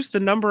reduce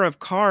the number of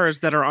cars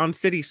that are on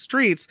city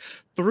streets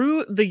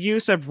through the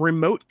use of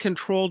remote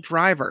controlled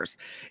drivers.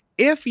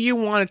 If you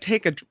want to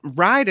take a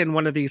ride in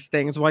one of these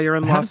things while you're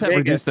in Las Vegas. How does that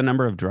reduce the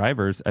number of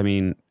drivers? I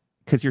mean,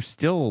 because you're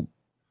still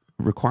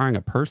requiring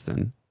a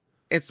person.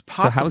 It's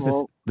possible. So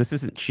how is this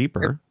isn't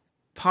cheaper?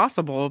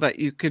 possible that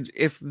you could,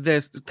 if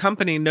this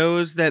company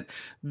knows that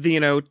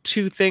the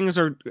two things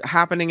are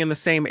happening in the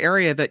same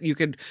area, that you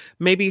could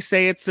maybe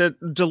say it's a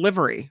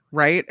delivery,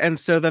 right? And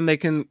so then they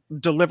can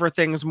deliver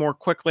things more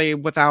quickly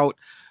without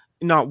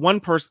not one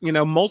person,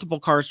 multiple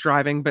cars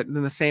driving, but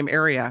in the same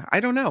area. I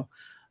don't know.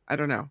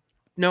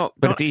 No,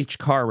 But don't. if each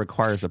car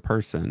requires a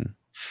person,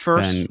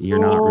 First then you're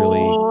not really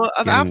rule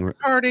of getting. After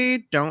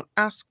Party: don't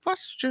ask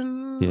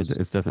questions.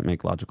 It doesn't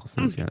make logical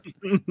sense yet.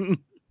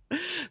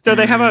 So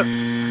they have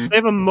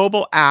a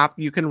mobile app.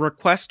 You can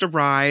request a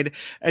ride.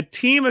 A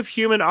team of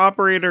human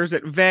operators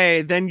at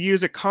VEI then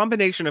use a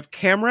combination of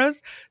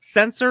cameras,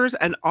 sensors,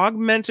 and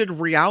augmented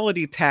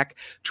reality tech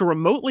to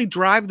remotely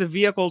drive the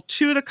vehicle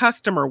to the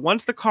customer.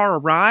 Once the car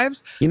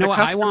arrives, you know what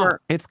I want?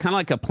 It's kind of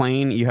like a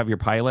plane. You have your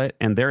pilot,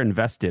 and they're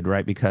invested,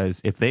 right? Because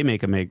if they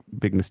make a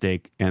big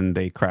mistake and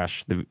they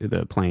crash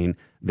the plane,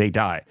 they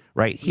die.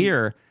 Right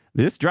here.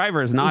 This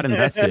driver is not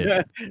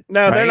invested.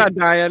 No, right? They're not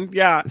dying.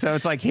 Yeah. So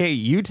it's like, hey,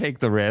 you take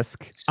the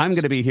risk. I'm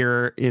going to be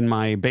here in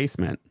my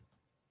basement.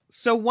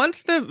 So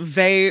once the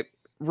VEI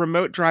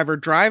remote driver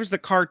drives the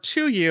car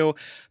to you,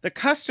 the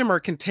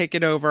customer can take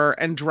it over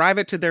and drive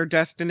it to their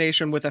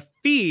destination with a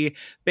fee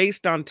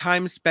based on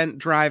time spent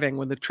driving.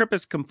 When the trip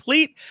is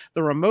complete,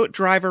 the remote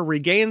driver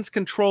regains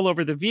control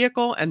over the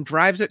vehicle and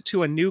drives it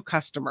to a new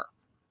customer.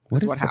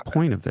 What is the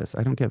point of this?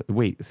 I don't get it.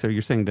 Wait, so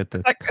you're saying that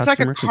the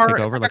customer can take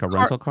over like a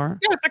rental car?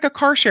 Yeah, it's like a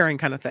car sharing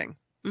kind of thing.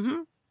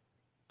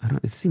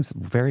 It seems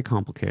very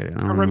complicated.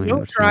 A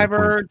remote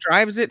driver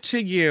drives it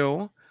to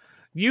you.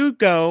 You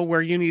go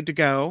where you need to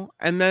go.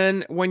 And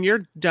then when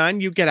you're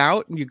done, you get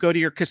out and you go to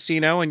your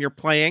casino and you're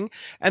playing.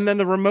 And then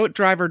the remote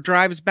driver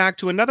drives back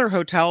to another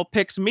hotel,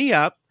 picks me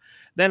up.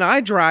 Then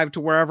I drive to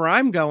wherever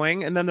I'm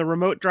going, and then the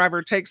remote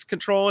driver takes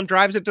control and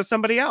drives it to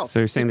somebody else. So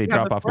you're saying they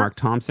drop off Mark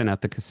Thompson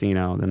at the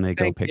casino, then they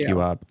go pick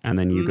you up, and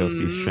then you go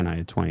see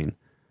Shania Twain.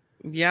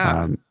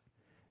 Yeah.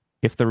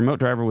 If the remote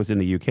driver was in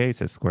the UK,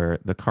 says Square,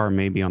 the car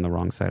may be on the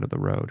wrong side of the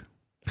road.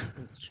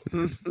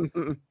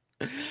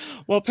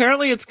 Well,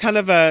 apparently it's kind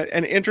of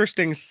an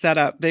interesting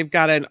setup. They've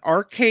got an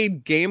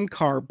arcade game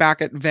car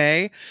back at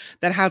VEI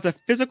that has a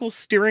physical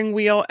steering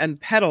wheel and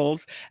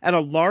pedals, and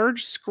a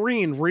large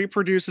screen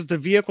reproduces the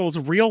vehicle's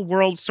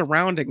real-world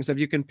surroundings, if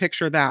you can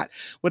picture that,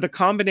 with a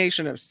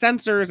combination of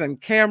sensors and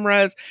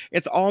cameras.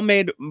 It's all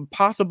made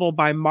possible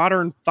by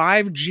modern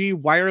 5G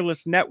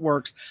wireless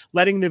networks,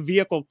 letting the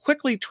vehicle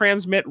quickly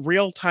transmit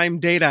real-time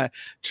data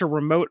to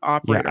remote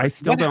operators. Yeah, I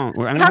still don't.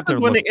 What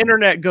happens when the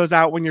internet goes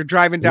out when you're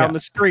driving down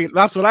the street?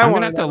 That's what I'm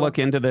going to have to look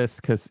into this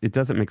because it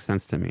doesn't make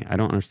sense to me. I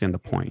don't understand the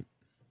point.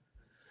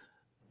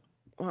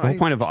 Well, the whole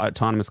point of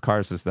autonomous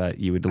cars is that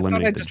you would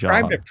eliminate the job.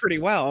 I described it pretty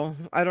well.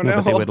 I don't know.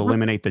 But they would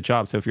eliminate the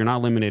job. So if you're not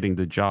eliminating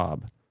the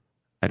job,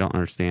 I don't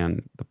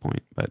understand the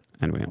point. But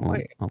anyway,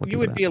 I'll look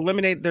into that. Be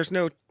eliminated. There's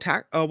no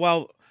tax. Oh,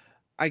 well,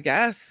 I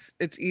guess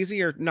it's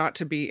easier not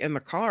to be in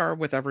the car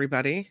with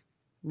everybody,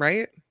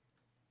 right?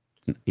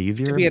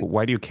 Easier?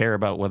 Why do you care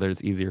about whether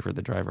it's easier for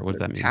the driver? What does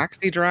that mean?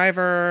 Taxi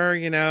driver,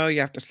 you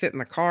have to sit in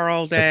the car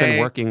all day. It's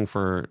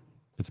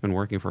been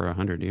working for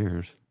 100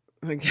 years.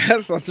 I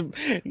guess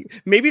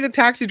maybe the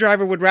taxi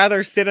driver would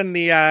rather sit in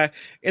the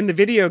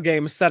video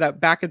game setup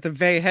back at the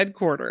VEI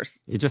headquarters.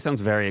 It just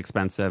sounds very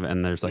expensive,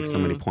 and there's like so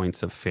many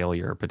points of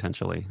failure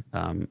potentially.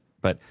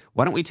 But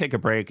why don't we take a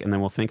break and then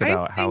we'll think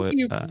about how it.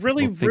 You've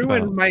really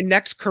ruined my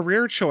next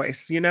career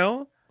choice.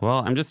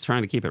 Well, I'm just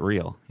trying to keep it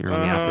real here on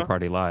the After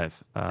Party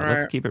Live.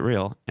 Let's keep it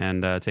real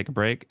and take a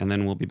break, and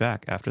then we'll be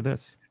back after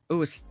this.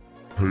 Ooh.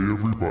 Hey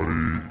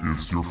everybody,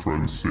 it's your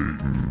friend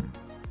Satan.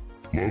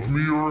 Love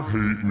me or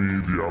hate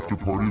me, the After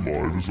Party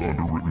Live is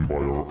underwritten by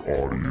our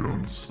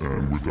audience,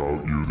 and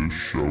without you this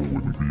show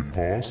wouldn't be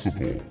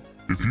possible.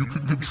 If you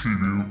could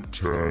contribute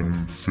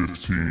 $10,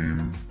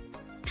 $15,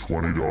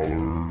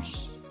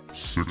 $20,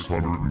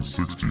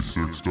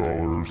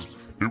 $666,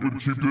 it would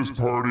keep this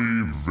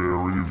party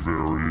very,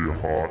 very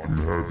hot and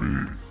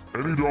heavy.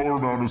 Any dollar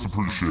amount is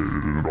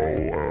appreciated and it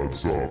all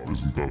adds up,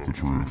 isn't that the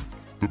truth?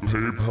 The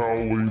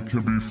PayPal link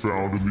can be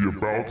found in the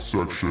About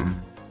section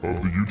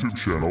of the YouTube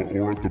channel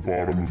or at the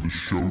bottom of the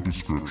show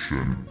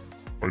description.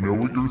 I know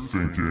what you're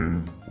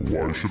thinking,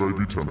 why should I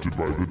be tempted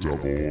by the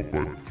devil?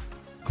 But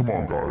come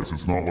on guys,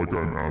 it's not like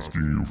I'm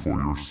asking you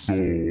for your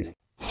soul.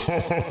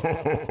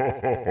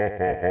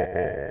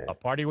 A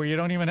party where you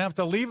don't even have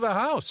to leave the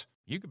house.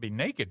 You could be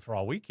naked for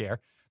all we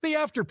care. The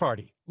After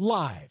Party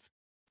Live.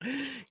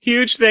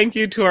 Huge thank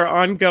you to our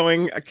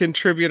ongoing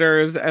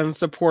contributors and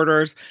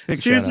supporters.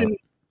 Susan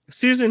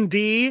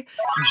D,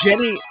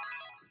 Jenny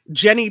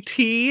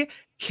T,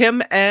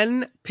 Kim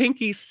N,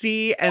 Pinky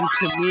C, and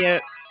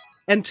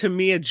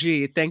Tamia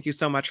G. Thank you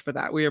so much for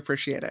that. We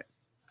appreciate it.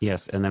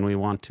 Yes, and then we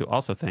want to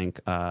also thank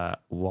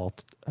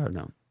Walt. Oh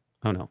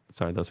no,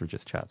 sorry, those were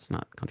just chats,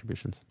 not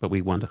contributions. But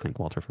we want to thank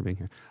Walter for being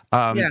here.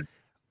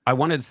 I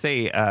wanted to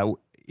say I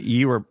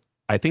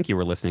think you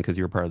were listening because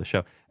you were part of the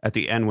show. At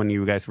the end, when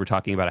you guys were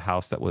talking about a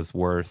house that was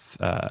worth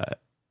a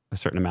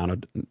certain amount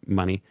of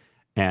money,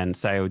 And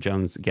Sayo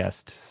Jones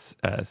guessed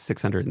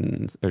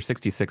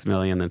 66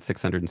 million, then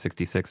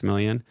 666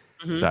 million.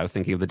 Mhm. So I was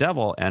thinking of the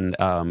devil, and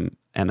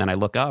then I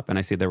look up and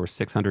I see there were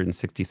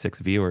 666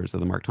 viewers of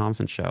the Mark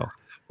Thompson show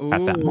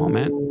at that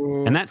moment.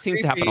 And that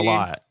seems to happen a creepy.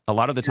 lot. A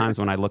lot of the times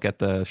when I look at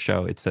the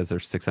show, it says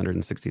there's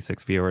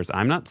 666 viewers.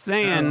 I'm not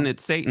saying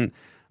it's Satan,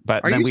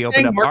 but Are then you we saying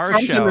opened up Mark our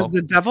Thompson show. is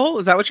the devil?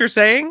 Is that what you're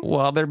saying?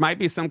 Well, there might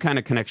be some kind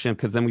of connection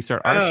because then we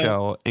start our Oh.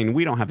 show and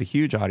we don't have a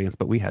huge audience,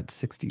 but we had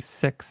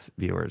 66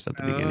 viewers at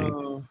the beginning.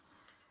 Oh.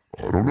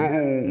 I don't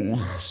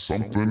know.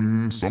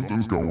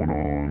 Something's going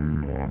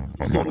on.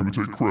 I'm not going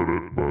to take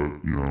credit, but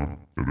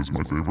it is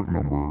my favorite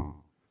number.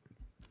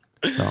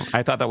 So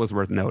I thought that was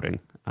worth noting.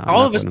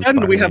 All of a That's what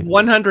sudden, we have inspired me.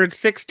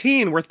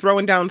 116. We're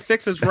throwing down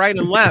sixes right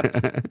and left.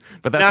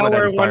 But that's Now what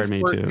we're inspired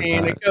me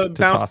 114. It to goes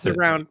toss bounces it.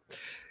 around.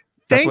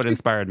 That's Thank what you.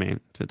 inspired me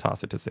to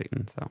toss it to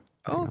Satan. So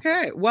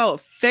Okay. Well,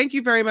 thank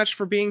you very much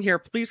for being here.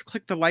 Please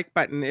click the like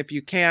button if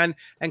you can,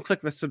 and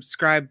click the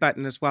subscribe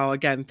button as well.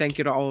 Again, thank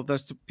you to all of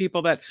those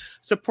people that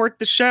support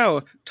the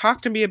show.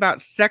 Talk to me about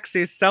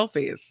sexy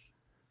selfies.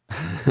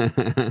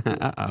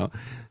 Uh-oh.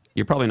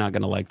 You're probably not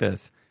going to like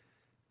this.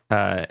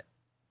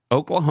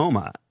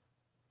 Oklahoma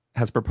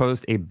has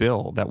proposed a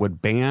bill that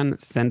would ban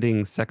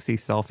sending sexy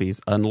selfies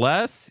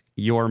unless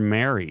you're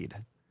married.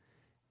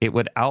 It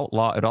would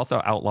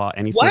also outlaw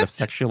any sort of What?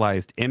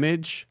 sexualized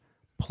image,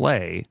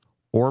 play,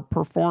 or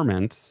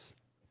performance,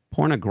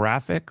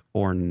 pornographic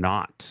or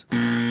not.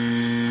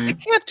 I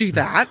can't do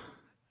that.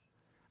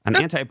 An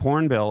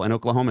anti-porn bill in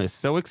Oklahoma is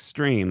so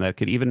extreme that it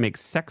could even make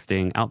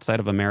sexting outside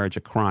of a marriage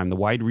a crime. The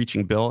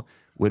wide-reaching bill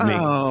would make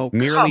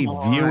merely come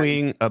on.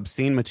 viewing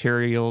obscene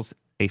materials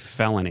a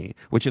felony,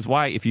 which is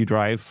why if you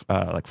drive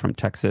like from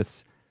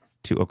Texas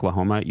to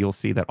Oklahoma, you'll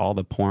see that all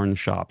the porn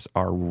shops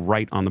are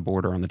right on the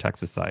border on the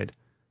Texas side.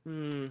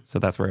 So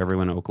that's where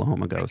everyone in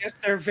Oklahoma I goes. guess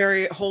they're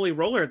very holy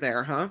roller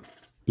there, huh?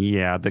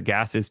 Yeah, the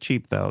gas is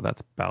cheap, though.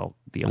 That's about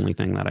the only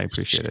thing that I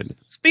appreciated.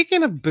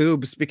 Speaking of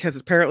boobs, because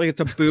apparently it's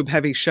a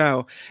boob-heavy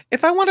show,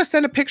 if I want to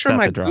send a picture of That's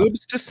my a drop.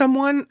 boobs to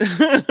someone, Wait,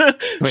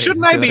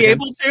 shouldn't say I that be again?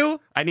 able to?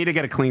 I need to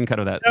get a clean cut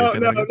of that. No, Say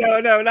that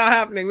again. no, not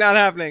happening, not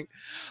happening.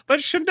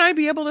 But shouldn't I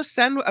be able to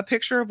send a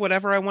picture of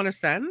whatever I want to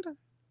send?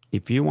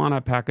 If you want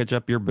to package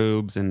up your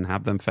boobs and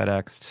have them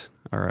FedExed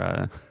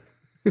or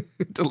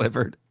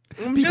delivered,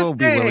 I'm people will just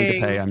be willing to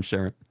saying. pay, I'm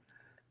sure.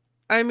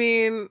 I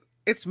mean,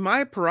 it's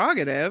my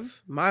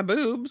prerogative, my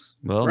boobs.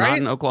 Well, right? not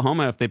in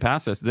Oklahoma if they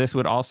pass this. This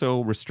would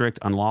also restrict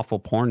unlawful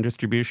porn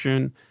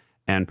distribution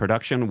and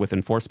production with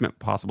enforcement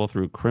possible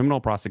through criminal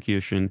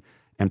prosecution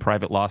and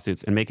private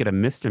lawsuits and make it a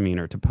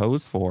misdemeanor to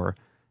pose for,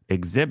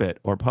 exhibit,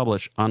 or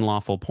publish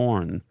unlawful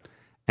porn.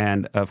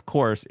 And of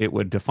course, it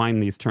would define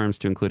these terms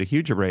to include a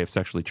huge array of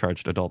sexually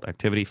charged adult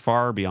activity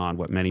far beyond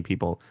what many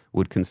people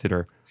would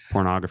consider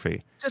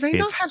pornography. Do they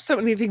not have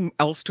anything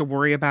else to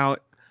worry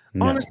about?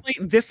 No. Honestly,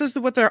 this is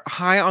what they're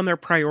high on their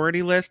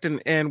priority list.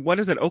 And what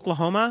is it,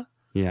 Oklahoma?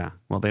 Yeah.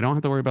 Well, they don't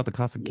have to worry about the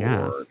cost of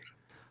gas.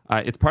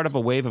 Lord. It's part of a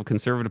wave of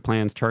conservative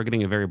plans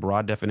targeting a very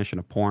broad definition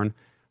of porn.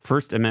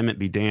 First Amendment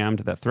be damned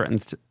that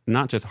threatens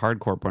not just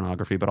hardcore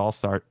pornography, but all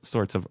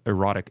sorts of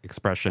erotic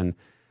expression.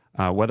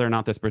 Whether or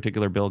not this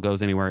particular bill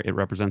goes anywhere, it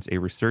represents a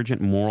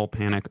resurgent moral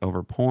panic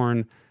over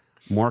porn,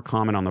 more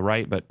common on the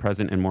right, but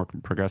present in more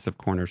progressive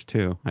corners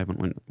too. I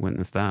haven't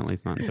witnessed that, at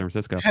least not in San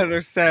Francisco.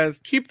 Heather says,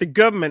 keep the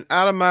government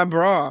out of my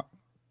bra.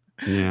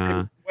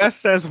 Yeah. Wes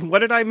says, what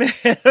did I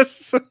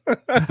miss?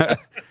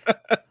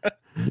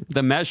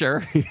 The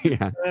measure,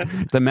 yeah,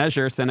 the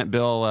measure, Senate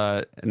Bill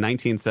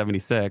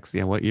 1976.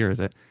 Yeah, what year is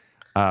it?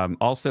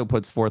 Also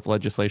puts forth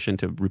legislation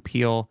to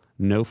repeal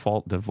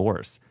no-fault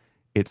divorce.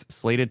 It's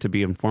slated to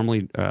be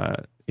informally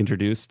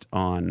introduced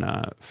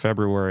on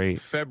February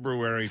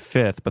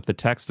 5th, but the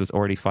text was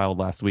already filed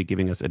last week,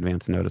 giving us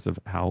advance notice of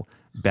how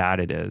bad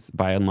it is.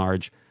 By and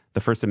large, the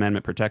First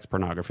Amendment protects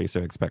pornography, so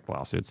expect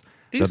lawsuits.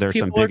 Though there are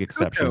some big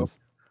exceptions.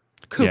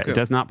 Yeah, it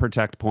does not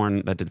protect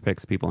porn that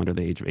depicts people under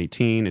the age of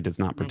 18. It does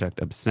not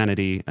protect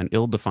obscenity, an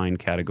ill-defined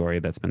category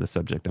that's been the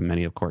subject of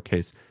many of court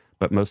cases.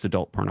 But most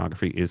adult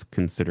pornography is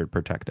considered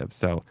protective.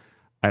 So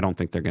I don't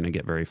think they're going to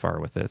get very far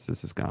with this.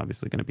 This is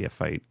obviously going to be a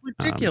fight.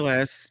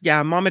 Ridiculous.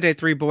 Yeah, Mama Day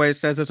 3 Boys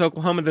says, is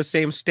Oklahoma the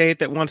same state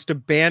that wants to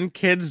ban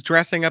kids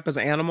dressing up as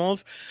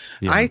animals?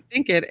 Yeah. I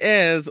think it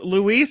is.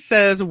 Luis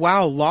says,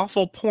 wow,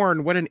 lawful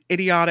porn. What an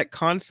idiotic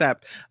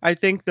concept. I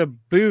think the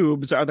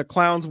boobs are the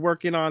clowns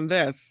working on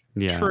this.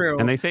 It's Yeah. true.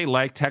 And they say,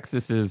 like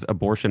Texas's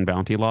abortion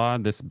bounty law,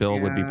 this bill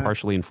would be Yeah.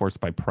 partially enforced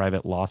by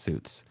private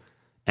lawsuits.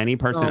 Any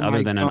person Oh other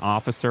my than an God.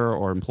 officer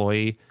or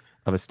employee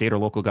of a state or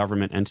local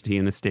government entity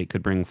in the state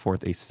could bring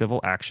forth a civil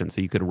action.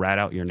 So you could rat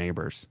out your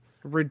neighbors.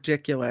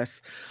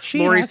 Ridiculous. She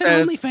Lori has an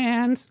says,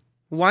 OnlyFans.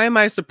 why am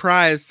I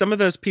surprised? Some of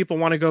those people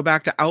want to go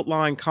back to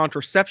outlawing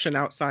contraception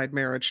outside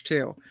marriage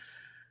too.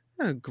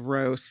 Oh,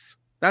 gross.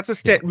 That's a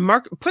state.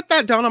 Mark, put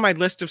that down on my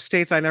list of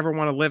states I never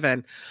want to live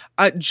in.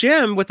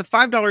 Jim with the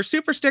 $5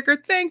 super sticker.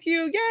 Thank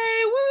you.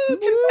 Yay. Woo.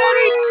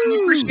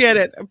 Confetti. Appreciate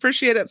it.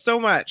 Appreciate it so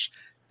much.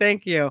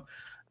 Thank you.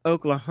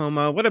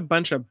 Oklahoma. What a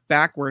bunch of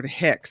backward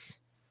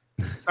hicks.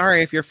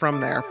 Sorry if you're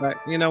from there, but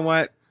you know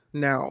what?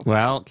 No.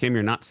 Well, Kim,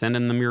 you're not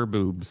sending them your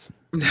boobs.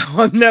 No,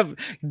 I'm never.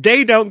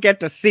 They don't get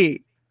to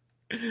see.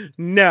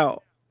 No.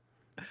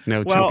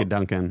 No, Well, Chunky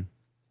Duncan.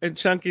 And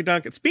Chunky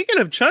Duncan. Speaking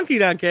of Chunky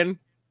Duncan,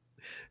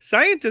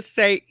 scientists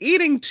say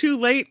eating too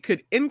late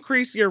could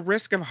increase your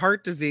risk of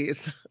heart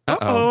disease.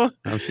 Uh-oh.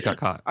 Oh, she got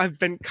caught. I've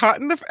been caught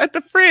at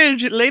the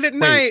fridge late at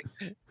night.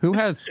 Who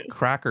has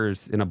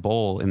crackers in a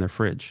bowl in their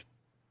fridge?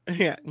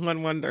 Yeah,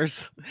 one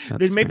wonders. That's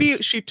Then maybe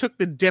strange. she took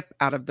the dip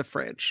out of the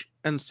fridge,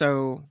 and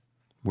so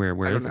Where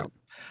is it?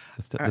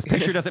 This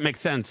picture doesn't make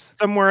sense.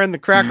 Somewhere in the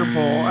cracker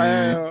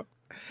bowl.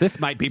 This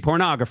might be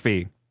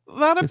pornography. A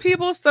lot of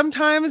people,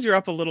 sometimes you're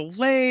up a little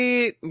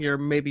late,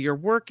 maybe you're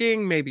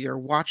working, maybe you're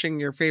watching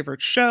your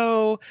favorite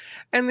show,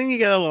 and then you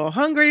get a little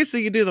hungry, so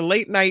you do the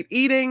late night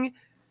eating.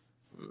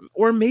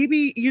 Or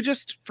maybe you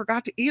just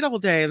forgot to eat all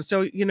day, and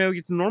so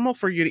it's normal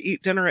for you to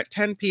eat dinner at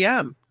 10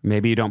 p.m.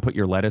 Maybe you don't put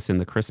your lettuce in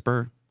the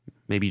crisper.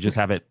 Maybe you just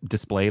have it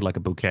displayed like a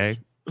bouquet.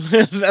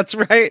 That's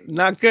right.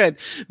 Not good.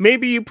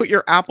 Maybe you put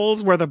your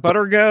apples where the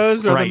butter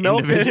goes, or the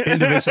milk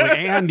individually,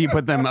 and you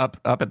put them up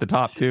at the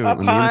top too. Up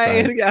on high. The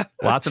inside. Yeah.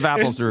 Lots of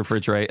apples to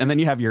refrigerate, and then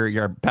you have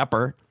your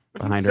pepper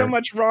behind her. So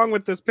much wrong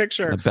with this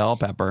picture. The bell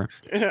pepper.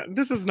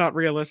 This is not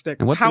realistic.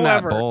 And what's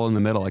However, in that bowl in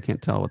the middle? I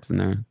can't tell what's in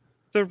there.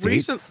 The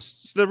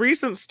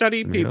recent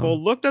study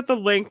people looked at the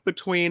link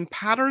between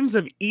patterns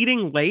of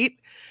eating late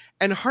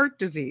and heart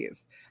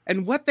disease.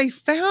 And what they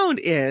found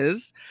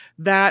is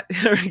that,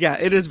 yeah,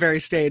 it is very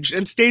staged,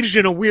 and staged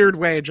in a weird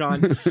way,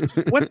 John.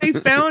 What they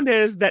found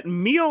is that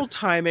meal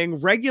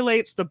timing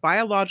regulates the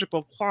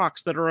biological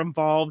clocks that are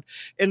involved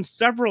in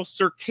several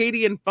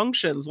circadian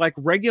functions, like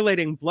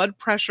regulating blood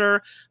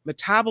pressure,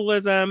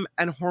 metabolism,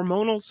 and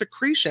hormonal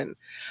secretion.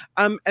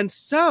 And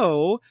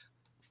so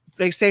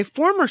they say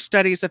former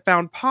studies have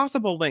found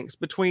possible links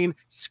between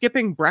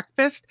skipping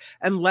breakfast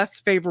and less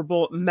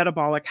favorable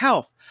metabolic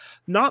health.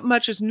 Not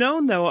much is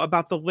known, though,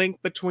 about the link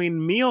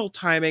between meal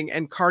timing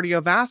and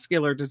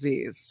cardiovascular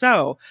disease.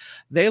 So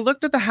they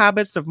looked at the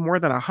habits of more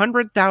than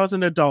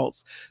 100,000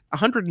 adults,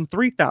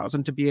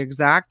 103,000 to be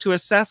exact, to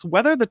assess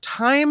whether the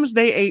times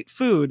they ate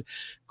food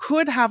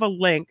could have a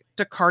link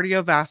to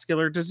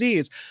cardiovascular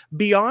disease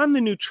beyond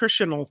the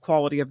nutritional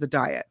quality of the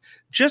diet,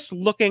 just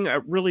looking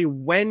at really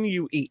when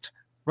you eat,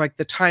 like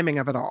the timing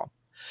of it all.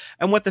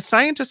 And what the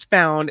scientists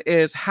found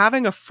is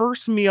having a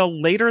first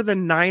meal later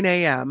than 9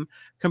 a.m.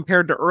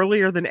 compared to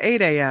earlier than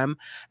 8 a.m.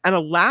 and a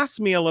last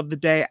meal of the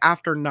day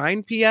after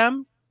 9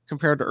 p.m.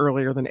 compared to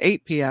earlier than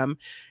 8 p.m.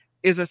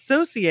 is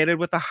associated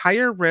with a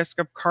higher risk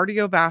of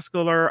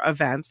cardiovascular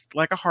events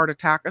like a heart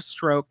attack, a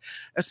stroke,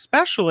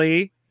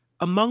 especially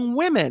among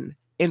women,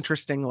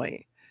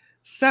 interestingly.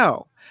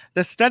 So,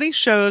 the study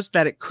shows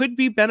that it could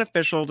be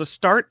beneficial to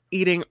start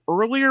eating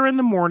earlier in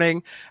the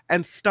morning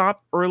and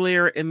stop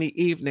earlier in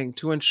the evening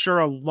to ensure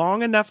a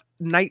long enough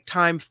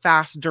nighttime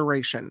fast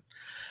duration.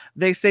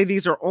 They say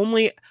these are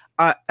only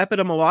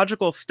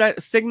epidemiological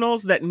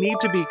signals that need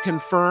to be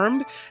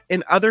confirmed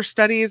in other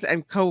studies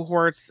and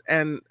cohorts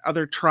and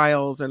other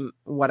trials and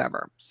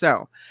whatever.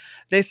 So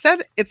they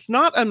said it's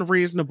not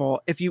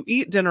unreasonable if you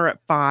eat dinner at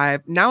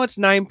 5, now it's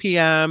 9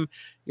 p.m.,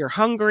 you're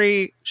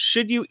hungry,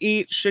 should you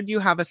eat, should you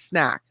have a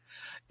snack?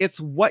 It's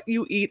what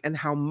you eat and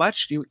how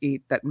much you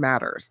eat that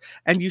matters.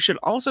 And you should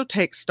also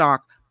take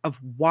stock of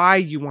why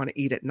you want to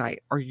eat at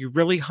night. Are you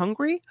really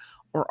hungry?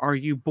 Or are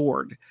you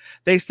bored?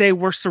 They say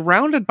we're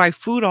surrounded by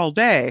food all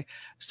day,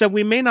 so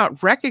we may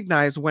not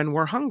recognize when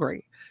we're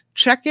hungry.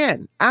 Check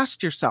in.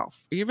 Ask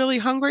yourself, are you really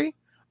hungry?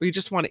 Or you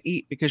just want to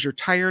eat because you're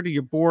tired or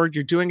you're bored?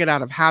 You're doing it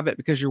out of habit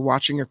because you're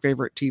watching your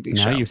favorite TV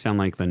show. Now you sound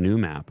like the new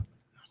map.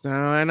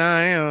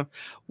 No.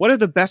 What are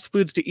the best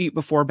foods to eat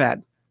before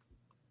bed?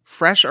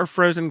 Fresh or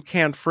frozen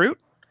canned fruit,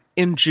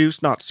 in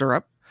juice, not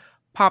syrup,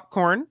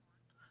 popcorn.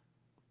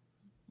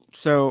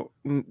 So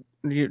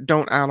you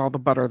don't add all the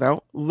butter,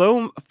 though.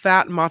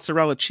 Low-fat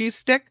mozzarella cheese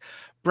stick,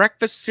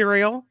 breakfast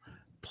cereal,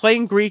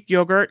 plain Greek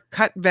yogurt,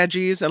 cut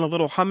veggies, and a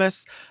little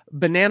hummus,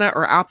 banana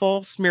or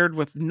apple smeared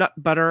with nut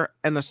butter,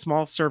 and a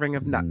small serving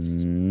of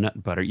nuts.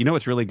 Nut butter. You know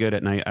what's really good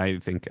at night? I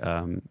think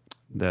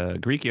the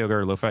Greek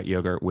yogurt, low-fat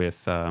yogurt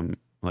with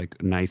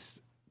like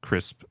nice,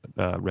 crisp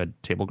red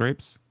table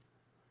grapes.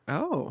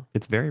 Oh.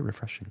 It's very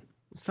refreshing.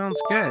 Sounds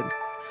good.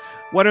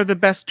 What are the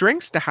best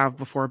drinks to have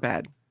before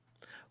bed?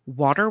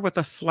 Water with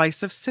a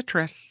slice of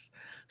citrus,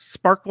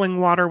 sparkling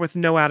water with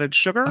no added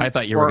sugar. I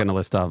thought you were going to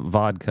list off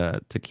vodka,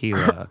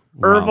 tequila,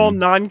 herbal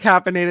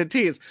non-caffeinated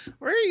teas.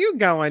 Where are you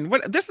going?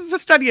 This is a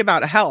study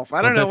about health.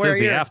 I don't know where you're.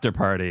 This is the after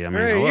party. I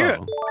mean,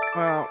 hello.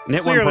 Well,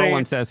 Knit One Pearl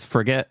One says,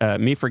 forget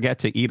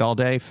to eat all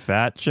day.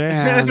 Fat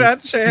chance.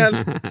 Fat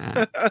chance.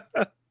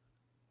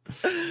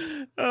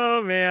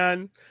 Oh,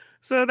 man.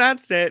 So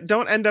that's it.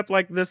 Don't end up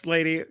like this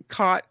lady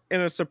caught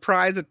in a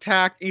surprise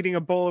attack eating a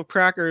bowl of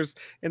crackers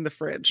in the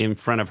fridge. In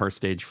front of her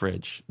stage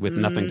fridge with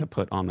nothing to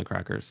put on the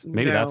crackers.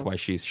 Maybe that's why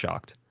she's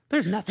shocked.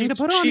 There's nothing to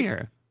put on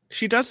here.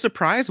 She does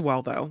surprise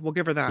well, though. We'll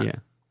give her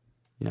that.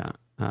 Yeah.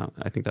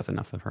 I think that's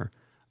enough of her.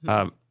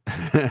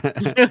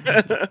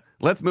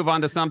 Let's move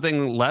on to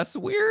something less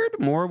weird,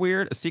 more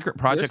weird. A secret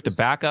project to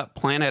back up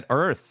planet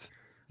Earth.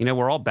 You know,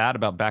 we're all bad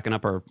about backing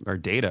up our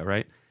data,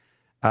 right?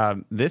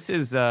 This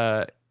is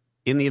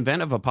in the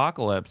event of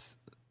apocalypse.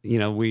 You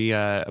know, we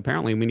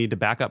apparently we need to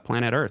back up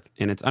planet Earth,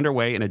 and it's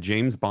underway in a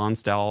James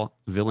Bond-style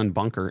villain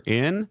bunker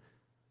in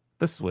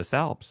the Swiss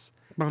Alps.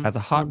 As a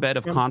hotbed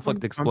of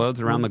conflict explodes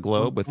around the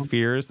globe with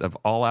fears of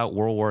all-out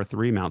World War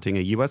III mounting,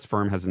 a U.S.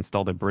 firm has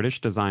installed a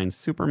British-designed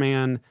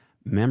Superman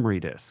memory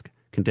disk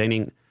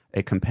containing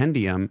a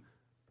compendium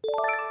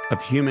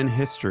of human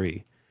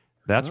history.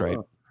 That's right.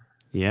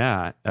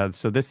 Yeah.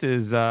 So this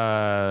is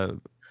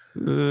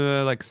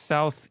like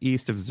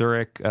southeast of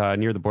Zurich,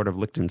 near the border of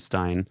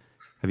Liechtenstein.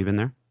 Have you been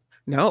there?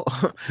 No.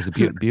 It's a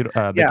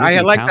beautiful. Yeah,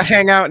 I like to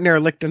hang out near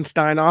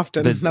Liechtenstein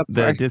often.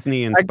 The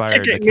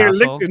Disney-inspired near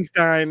castle.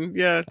 Liechtenstein.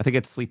 Yeah. I think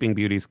it's Sleeping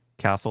Beauty's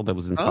castle that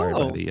was inspired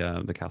by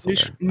the castle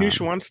there.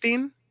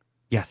 Neuschwanstein?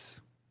 Yes.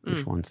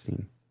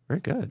 Neuschwanstein. Very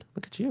good.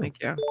 Look at you.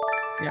 Thank you.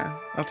 Yeah,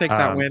 I'll take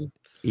that win.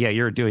 Yeah,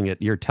 you're doing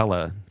it. You're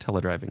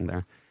tele-driving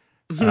there.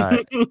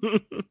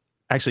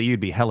 Actually, you'd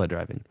be hella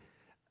driving.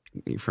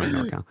 You're from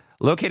NorCal.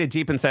 Located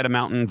deep inside a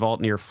mountain vault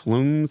near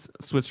Flums,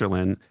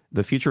 Switzerland,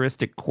 the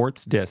futuristic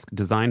quartz disc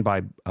designed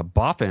by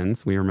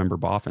boffins, we remember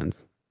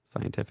boffins,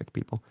 scientific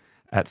people,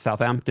 at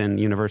Southampton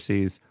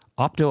University's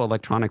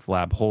optoelectronics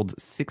lab holds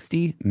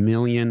 60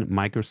 million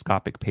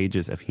microscopic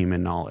pages of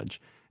human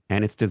knowledge.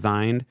 And it's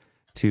designed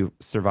to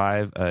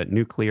survive a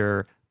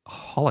nuclear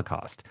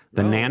holocaust.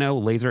 The nano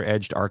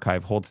laser-edged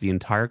archive holds the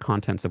entire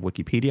contents of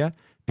Wikipedia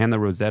and the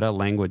Rosetta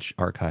language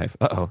archive.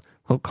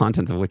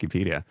 Contents of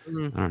Wikipedia.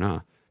 I don't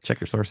know. Check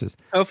your sources.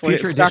 Hopefully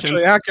it's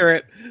actually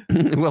accurate.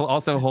 Will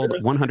also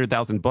hold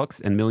 100,000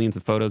 books and millions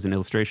of photos and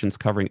illustrations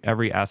covering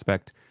every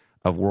aspect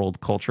of world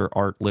culture,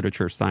 art,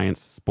 literature, science,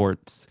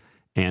 sports,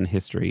 and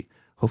history.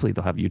 Hopefully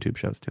they'll have YouTube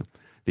shows too.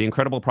 The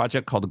incredible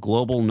project called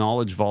Global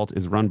Knowledge Vault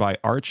is run by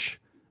Arch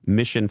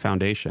Mission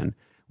Foundation,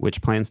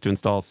 which plans to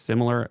install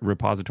similar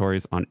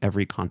repositories on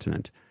every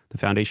continent. The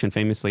foundation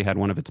famously had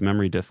one of its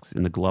memory disks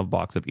in the glove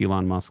box of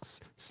Elon Musk's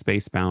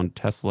space-bound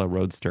Tesla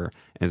Roadster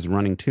and is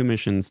running 2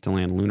 missions to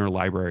land lunar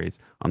libraries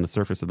on the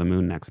surface of the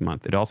moon next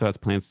month. It also has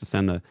plans to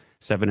send the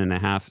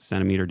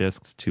 7.5-centimeter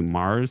disks to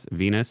Mars,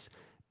 Venus,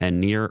 and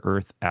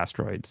near-Earth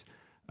asteroids.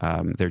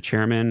 Their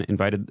chairman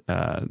invited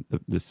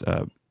this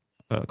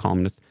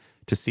columnist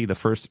to see the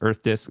first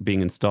Earth disk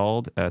being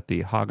installed at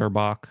the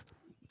Hagerbach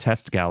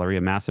Test Gallery,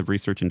 a massive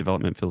research and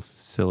development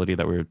facility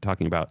that we were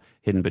talking about,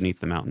 hidden beneath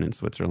the mountain in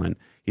Switzerland.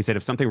 He said,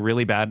 if something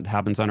really bad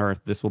happens on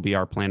Earth, this will be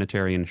our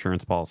planetary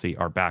insurance policy,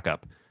 our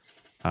backup.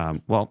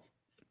 Well,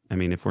 I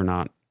mean, if we're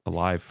not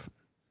alive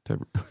to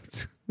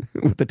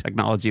with the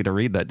technology to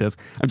read that disc,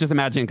 I'm just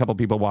imagining a couple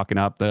people walking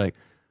up. They're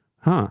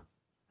like,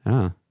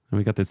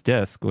 we got this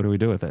disc. What do we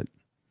do with it?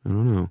 I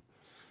don't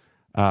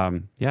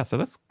know. Yeah, so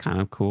that's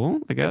kind of cool,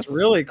 I guess. It's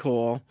really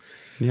cool.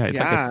 Yeah, it's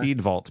like a seed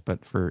vault,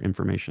 but for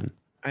information.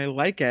 I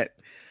like it.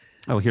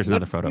 Oh, here's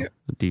another photo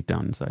deep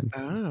down inside.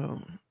 Oh,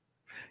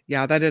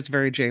 yeah, that is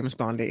very James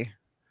Bondy.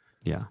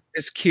 Yeah.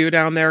 Is Q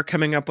down there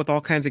coming up with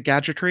all kinds of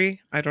gadgetry?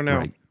 I don't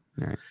know.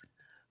 Right.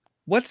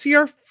 What's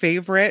your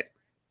favorite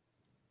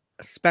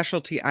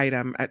specialty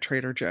item at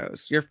Trader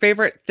Joe's? Your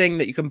favorite thing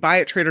that you can buy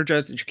at Trader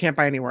Joe's that you can't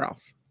buy anywhere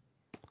else?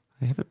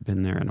 I haven't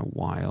been there in a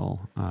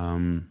while.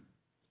 I'm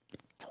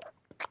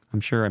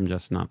sure I'm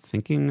just not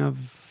thinking of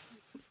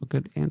a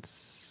good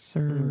answer.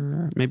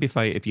 Maybe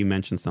if you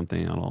mention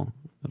something, it'll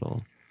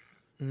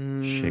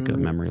shake a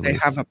memory loose. They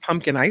have a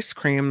pumpkin ice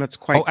cream that's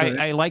quite good.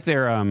 I like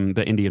their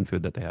the Indian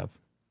food that they have.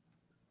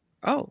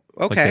 Oh,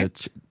 okay. Like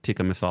the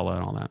tikka masala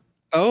and all that.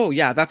 Oh,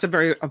 yeah, that's a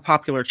very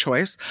popular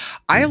choice.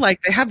 I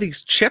like they have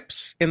these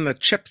chips in the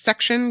chip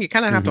section. You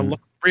kind of have to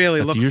look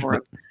for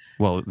it.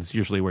 Well, it's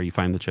usually where you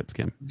find the chips,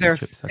 Kim. They're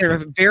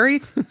very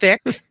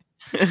thick.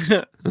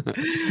 They're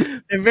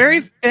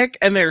very thick,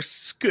 and they're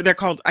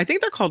called, I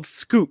think they're called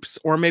scoops,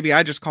 or maybe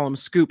I just call them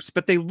scoops,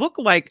 but they look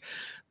like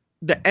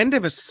the end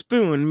of a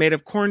spoon made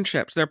of corn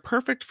chips. They're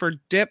perfect for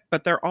dip,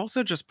 but they're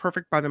also just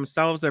perfect by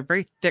themselves. They're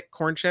very thick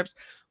corn chips.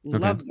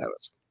 Love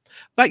those.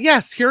 But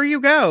yes, here you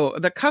go.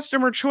 The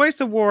Customer Choice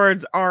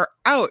Awards are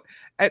out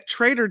at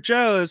Trader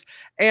Joe's,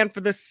 and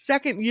for the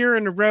second year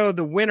in a row,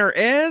 the winner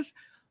is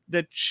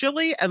the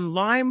chili and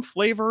lime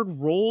flavored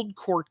rolled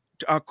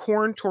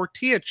corn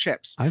tortilla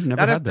chips. I've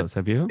never had those.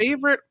 Have you?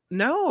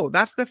 No,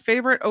 that's the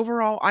favorite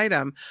overall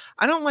item.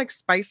 I don't like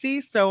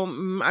spicy, so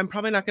I'm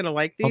probably not going to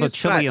like these. Although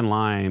chili and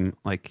lime,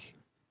 like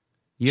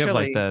you have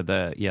like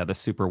the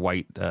super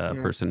white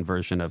person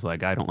version of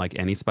like I don't like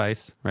any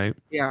spice, right?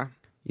 Yeah.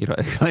 You know,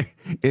 like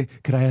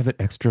could I have it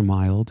extra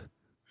mild?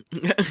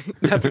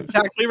 That's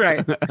exactly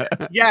right.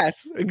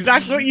 Yes,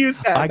 exactly what you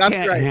said. I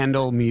can't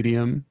handle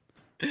medium.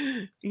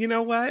 You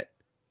know what?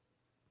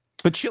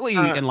 But chili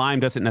and lime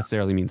doesn't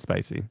necessarily mean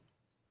spicy.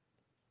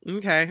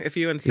 Okay, if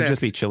you insist. It could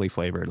just be chili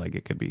flavored, like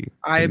it could be.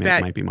 It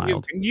might be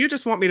mild. You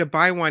just want me to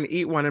buy one,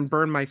 eat one, and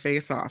burn my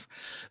face off.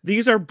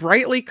 These are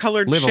brightly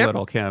colored chips. Live a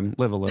little, Kim.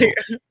 Live a little.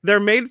 They're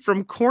made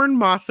from corn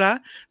masa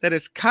that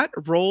is cut,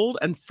 rolled,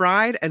 and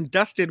fried and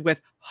dusted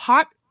with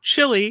hot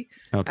chili,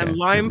 and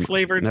lime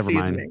flavored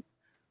seasoning.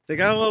 They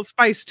got a little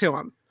spice to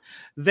them.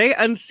 They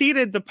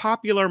unseated the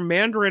popular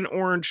Mandarin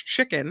orange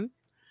chicken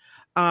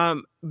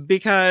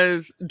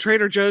because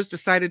Trader Joe's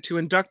decided to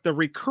induct the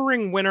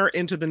recurring winner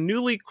into the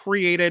newly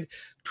created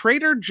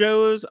Trader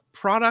Joe's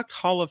Product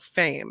Hall of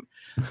Fame,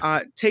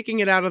 taking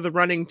it out of the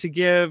running to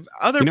give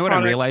other. You know what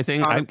I'm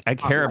realizing? I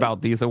care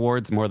about these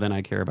awards more than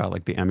I care about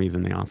like the Emmys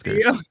and the Oscars.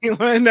 You want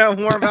to know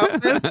more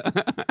about this?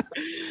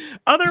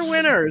 Other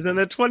winners in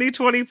the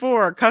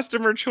 2024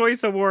 Customer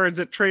Choice Awards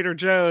at Trader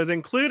Joe's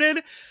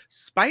included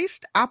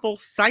spiced apple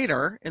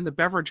cider in the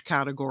beverage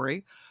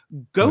category,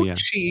 goat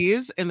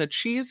cheese in the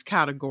cheese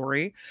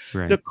category,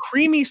 the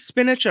creamy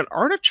spinach and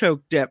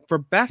artichoke dip for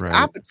best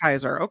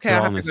appetizer. Okay,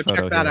 I have to go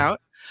check that out.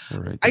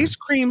 Ice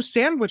cream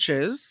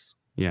sandwiches.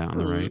 Yeah, on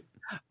the right.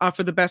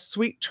 For the best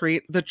sweet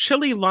treat. The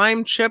chili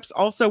lime chips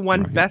also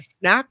won best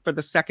snack for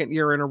the second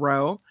year in a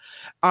row.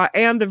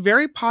 And the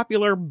very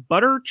popular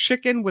butter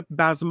chicken with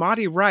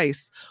basmati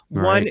rice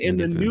won in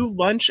the new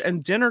lunch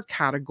and dinner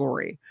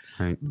category.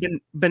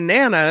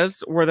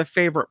 Bananas were the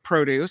favorite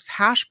produce,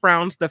 hash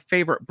browns the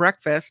favorite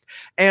breakfast,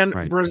 and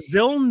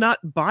Brazil nut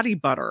body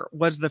butter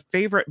was the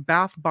favorite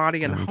bath,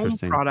 body, and home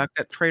product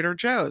at Trader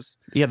Joe's.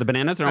 Yeah, the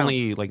bananas are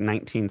only like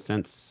 19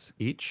 cents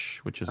each,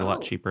 which is a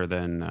lot cheaper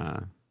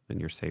than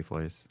your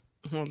Safeways.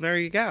 Well, there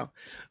you go.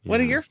 What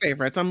are your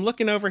favorites? I'm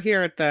looking over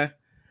here at the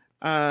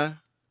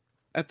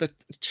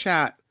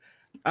chat.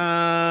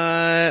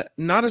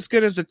 Not as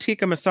good as the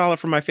tikka masala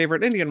from my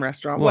favorite Indian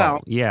restaurant.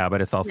 Well, yeah,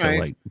 but it's also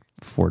like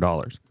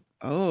 $4.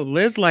 Oh,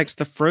 Liz likes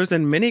the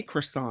frozen mini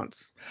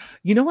croissants.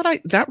 You know what?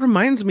 That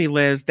reminds me,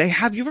 Liz.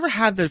 You ever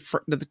had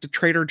the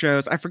Trader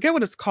Joe's? I forget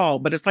what it's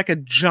called, but it's like a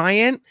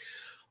giant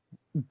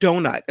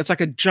donut. It's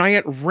like a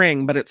giant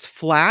ring, but it's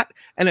flat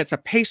and it's a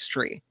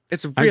pastry.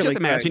 It's really I just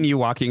imagine you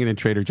walking into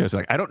Trader Joe's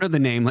like, I don't know the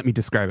name. Let me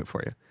describe it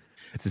for you.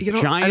 It's this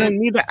giant I don't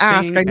need to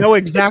ask. I know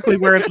exactly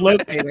where it's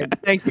located.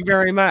 Thank you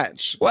very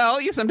much.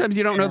 Well, sometimes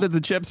you don't know that the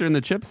chips are in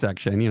the chip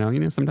section. You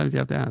know, sometimes you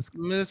have to ask.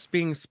 I'm just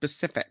being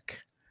specific.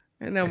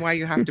 I don't know why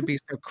you have to be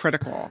so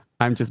critical.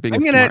 I'm just being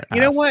smart ass.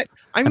 You know what?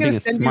 I'm going to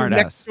send you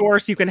next door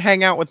so you can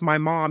hang out with my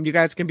mom. You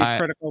guys can be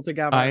critical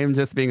together. I am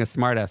just being a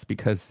smart ass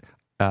because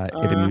it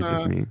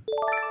amuses me.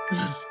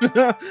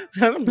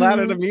 I'm glad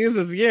it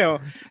amuses you.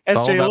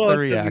 SJ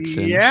Lewis says,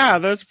 yeah,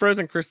 those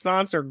frozen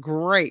croissants are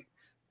great.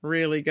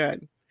 Really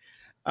good.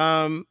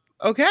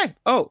 Okay.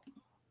 Oh,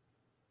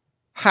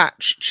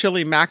 Hatch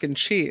chili mac and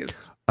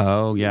cheese.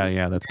 Oh,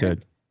 yeah. That's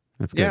good.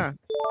 That's good. Yeah.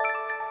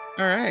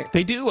 All right.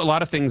 They do a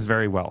lot of things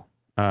very well.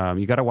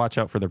 You got to watch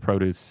out for the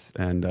produce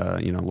and,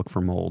 look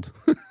for mold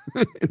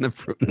in the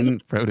fruit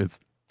and produce.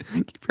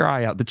 Keep your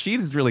eye out. The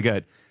cheese is really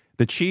good.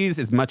 The cheese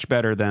is much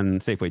better than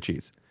Safeway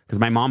cheese because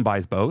my mom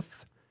buys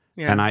both.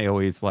 Yeah. And I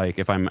always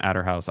if I'm at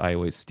her house, I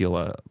always steal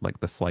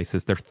the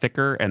slices. They're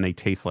thicker and they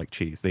taste like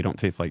cheese. They don't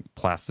taste like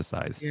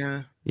plasticized,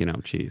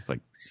 cheese,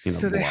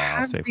 so they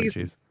have Safeway these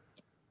cheese.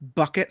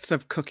 Buckets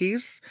of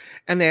cookies,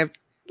 and they have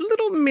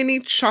little mini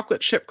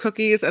chocolate chip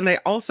cookies, and they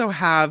also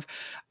have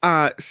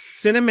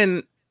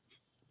cinnamon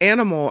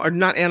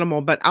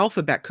but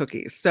alphabet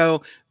cookies.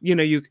 So,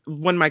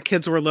 when my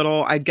kids were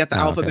little, I'd get the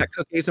alphabet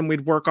cookies and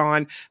we'd work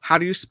on how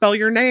do you spell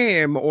your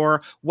name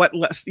or what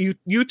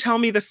you tell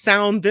me the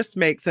sound this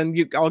makes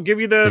and I'll give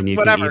you the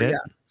whatever.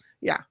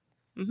 Yeah.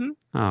 Mm-hmm.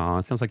 Oh,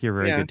 it sounds like you're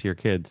very good to your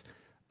kids.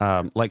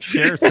 Like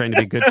Cher's trying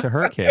to be good to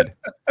her kid.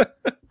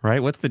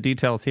 Right? What's the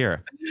details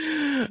here?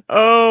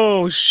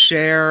 Oh,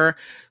 Cher,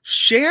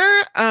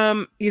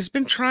 he's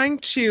been trying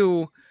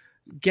to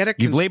get a.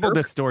 You've labeled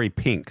this story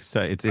pink,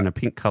 so it's in a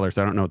pink color.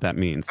 So I don't know what that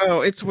means.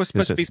 Oh, it was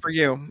supposed to be for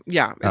you.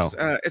 Yeah,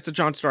 it's a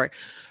John story,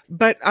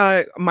 but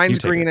mine's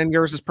green and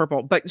yours is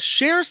purple. But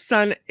Cher's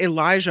son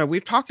Elijah,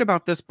 we've talked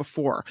about this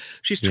before.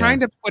 She's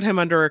trying to put him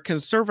under a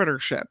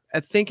conservatorship,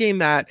 thinking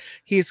that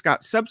he's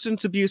got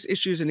substance abuse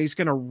issues and he's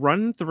going to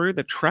run through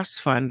the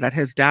trust fund that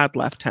his dad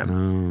left him.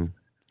 Oh,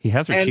 he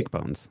has her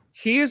cheekbones.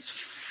 He is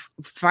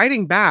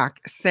fighting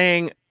back,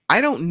 saying, I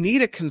don't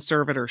need a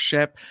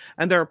conservatorship.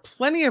 And there are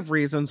plenty of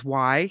reasons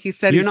why. He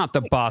said, you're not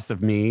the boss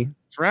of me.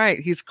 That's right.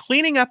 He's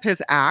cleaning up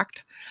his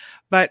act,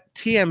 but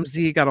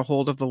TMZ got a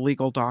hold of the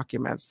legal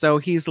documents. So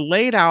he's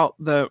laid out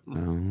the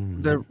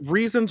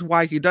reasons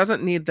why he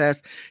doesn't need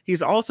this.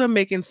 He's also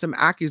making some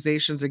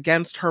accusations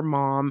against her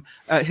mom,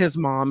 his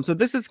mom. So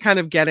this is kind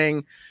of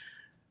getting,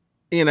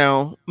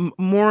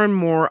 more and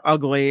more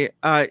ugly.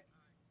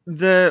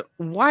 The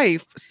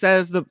wife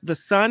says the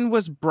son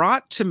was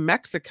brought to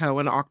Mexico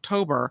in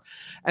October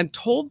and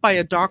told by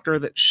a doctor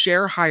that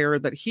Cher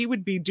hired that he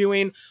would be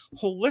doing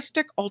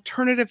holistic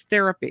alternative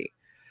therapy.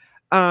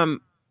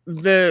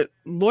 The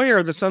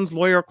son's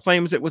lawyer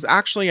claims it was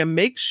actually a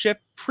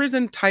makeshift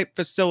prison type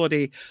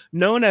facility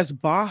known as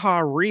Baja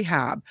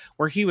Rehab,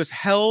 where he was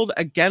held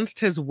against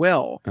his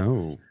will.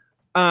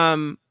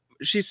 Oh.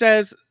 She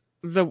says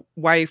the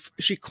wife,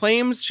 she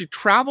claims she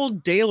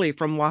traveled daily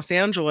from Los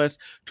Angeles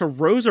to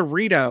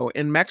Rosarito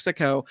in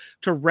Mexico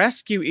to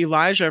rescue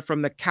Elijah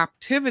from the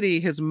captivity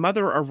his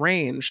mother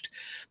arranged,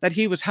 that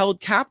he was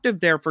held captive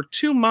there for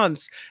 2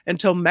 months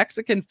until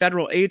Mexican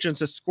federal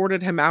agents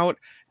escorted him out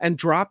and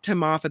dropped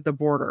him off at the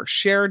border.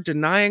 Cher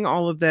denying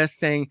all of this,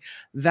 saying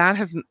that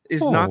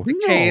is not the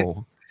case.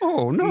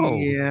 Oh, no.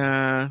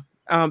 Yeah.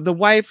 The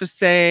wife is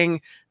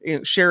saying,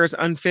 Cher is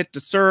unfit to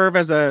serve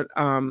as a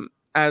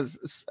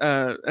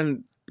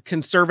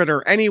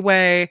conservator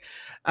anyway,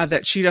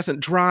 that she doesn't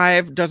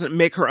drive, doesn't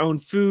make her own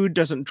food,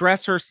 doesn't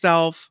dress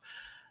herself.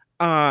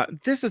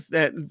 This is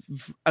that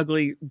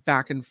ugly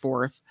back and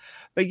forth.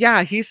 But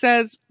yeah, he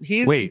says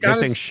he's they're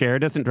saying Cher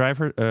doesn't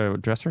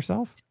dress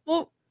herself?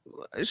 Well,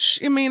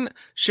 I mean,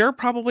 Cher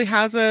probably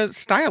has a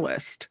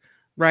stylist,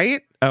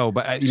 right? Oh,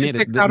 but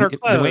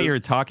the way you're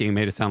talking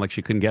made it sound like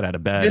she couldn't get out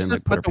of bed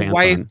and put her pants on. This is what the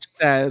wife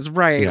says,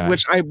 right? Yeah.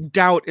 Which I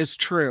doubt is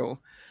true.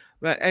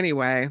 But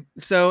anyway,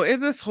 so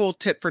this whole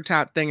tit for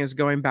tat thing is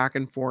going back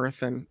and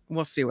forth, and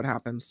we'll see what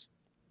happens.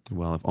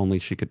 Well, if only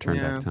she could turn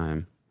back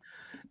time.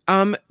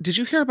 Did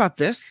you hear about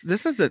this?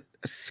 This is a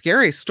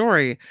scary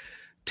story.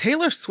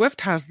 Taylor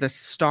Swift has this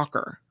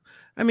stalker.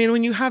 I mean,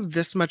 when you have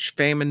this much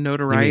fame and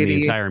notoriety, you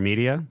mean the entire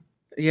media?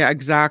 Yeah,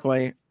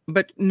 exactly.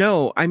 But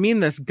no, I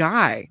mean this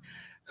guy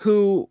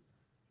who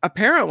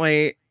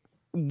apparently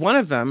one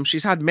of them,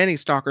 she's had many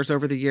stalkers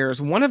over the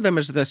years. One of them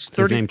is this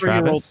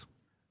 33-year-old.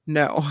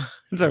 No,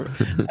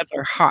 that's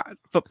our hot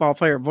football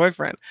player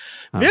boyfriend.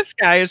 This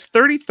guy is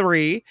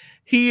 33.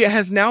 He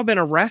has now been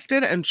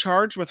arrested and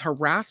charged with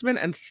harassment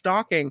and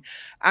stalking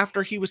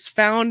after he was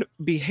found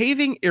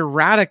behaving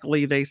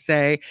erratically, they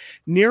say,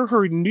 near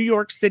her New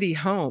York City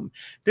home.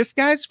 This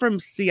guy's from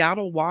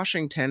Seattle,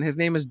 Washington. His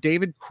name is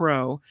David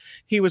Crow.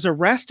 He was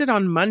arrested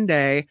on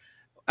Monday.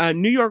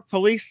 New York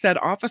police said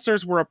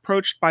officers were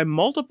approached by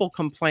multiple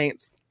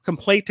complainants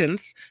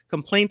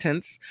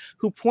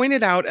who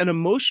pointed out an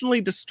emotionally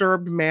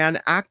disturbed man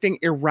acting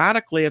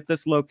erratically at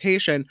this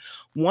location.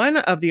 One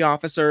of the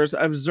officers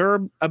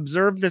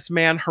observed this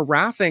man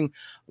harassing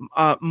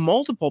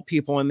multiple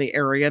people in the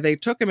area. They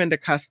took him into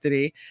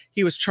custody.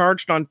 He was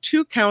charged on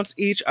 2 counts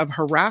each of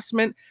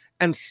harassment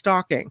and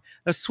stalking.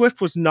 Swift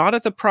was not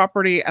at the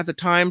property at the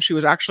time. She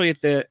was actually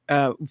at the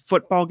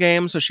football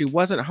game, so she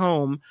wasn't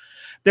home.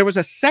 There was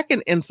a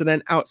second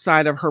incident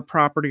outside of her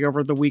property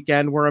over the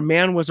weekend where a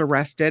man was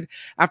arrested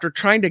after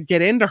trying to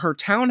get into her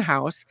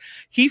townhouse.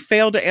 He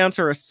failed to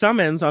answer a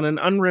summons on an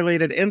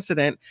unrelated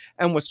incident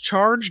and was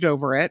charged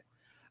over it.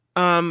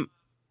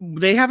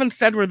 They haven't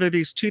said whether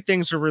these two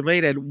things are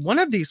related. One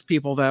of these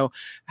people, though,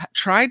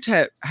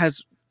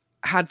 has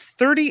had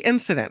 30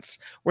 incidents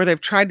where they've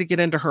tried to get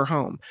into her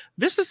home.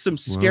 This is some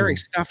scary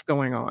stuff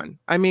going on.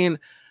 I mean,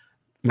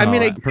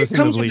 it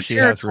comes with the she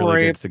has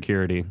really good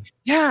security.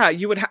 Yeah,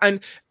 you would, and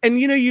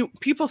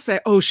people say,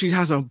 oh, she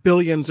has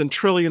billions and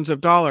trillions of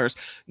dollars.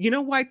 You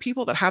know why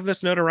people that have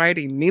this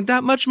notoriety need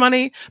that much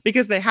money?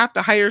 Because they have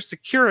to hire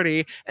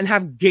security and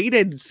have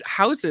gated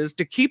houses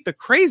to keep the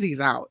crazies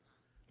out.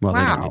 Well,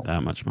 they don't need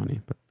that much money,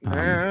 but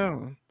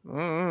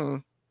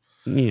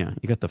yeah,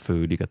 you got the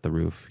food, you got the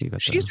roof,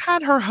 She's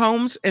had her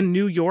homes in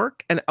New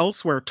York and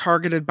elsewhere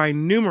targeted by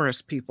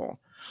numerous people.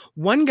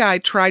 One guy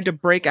tried to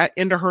break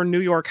into her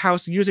New York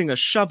house using a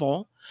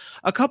shovel.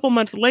 A couple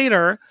months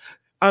later,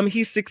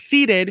 he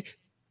succeeded,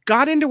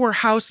 got into her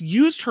house,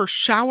 used her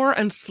shower,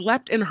 and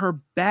slept in her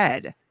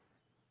bed.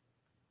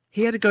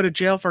 He had to go to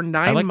jail for 9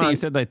 months. I like that you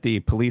said that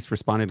the police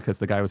responded because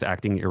the guy was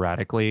acting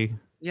erratically.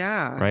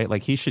 Yeah. Right?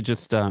 Like he should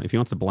just, if he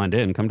wants to blend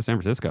in, come to San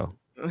Francisco.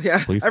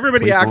 Yeah,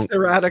 everybody acts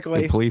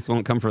erratically. The police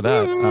won't come for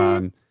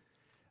that.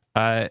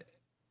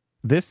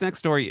 This next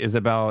story is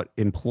about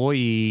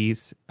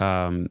employees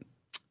and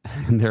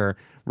their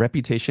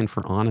reputation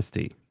for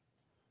honesty.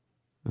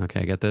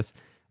 Okay, get this.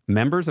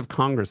 Members of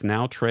Congress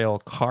now trail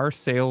car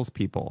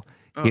salespeople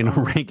in a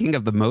ranking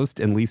of the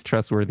most and least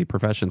trustworthy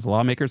professions.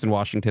 Lawmakers in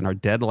Washington are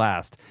dead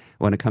last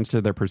when it comes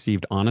to their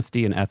perceived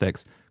honesty and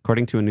ethics,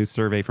 according to a new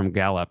survey from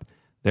Gallup.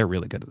 They're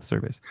really good at the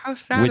surveys. How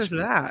sad is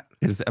that?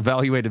 It has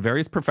evaluated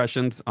various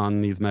professions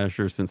on these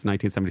measures since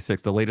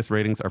 1976. The latest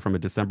ratings are from a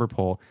December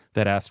poll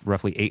that asked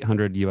roughly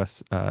 800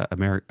 U.S.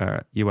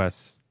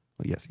 U.S.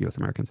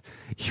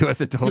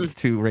 adults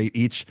to rate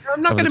each.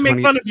 I'm not going to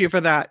make fun of you for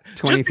that.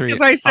 23. Just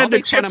because I said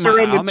the chips are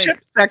in the chip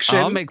section.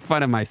 I'll make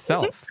fun of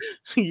myself.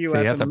 See,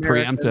 that's a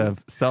preemptive,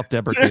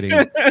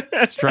 self-deprecating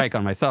strike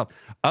on myself.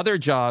 Other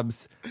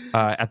jobs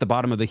at the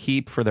bottom of the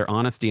heap for their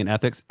honesty and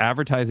ethics,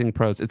 advertising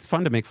pros. It's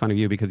fun to make fun of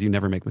you because you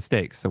never make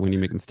mistakes. So when you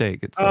make a mistake,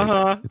 it's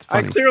like, it's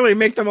funny. I clearly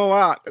make them a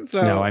lot.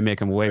 So. No, I make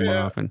them way more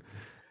often.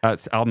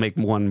 I'll make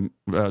 1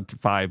 to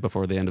 5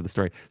 before the end of the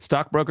story.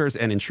 Stockbrokers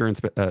and insurance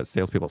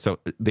salespeople. So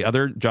the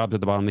other jobs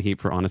at the bottom of the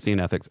heap for honesty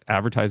and ethics,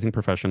 advertising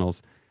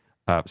professionals,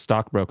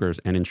 stockbrokers,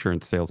 and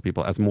insurance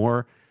salespeople. As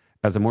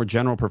a more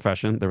general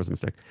profession, there was a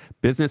mistake.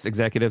 Business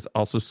executives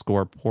also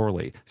score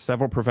poorly.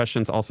 Several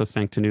professions also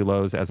sank to new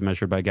lows as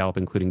measured by Gallup,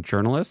 including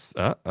journalists.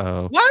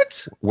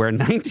 What? Where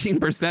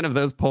 19% of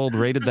those polled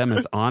rated them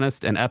as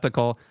honest and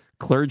ethical.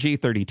 Clergy,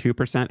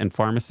 32%, and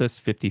pharmacists,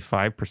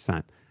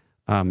 55%.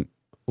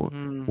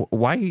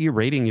 Why are you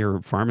rating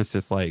your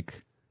pharmacists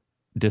like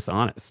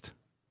dishonest,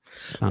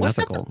 What's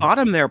at the unethical?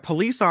 bottom there?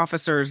 Police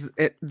officers,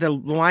 the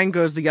line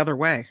goes the other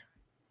way.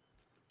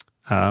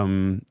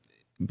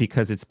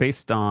 Because it's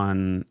based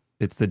on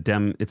it's the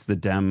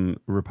Dem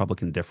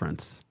Republican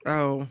difference.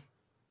 Oh,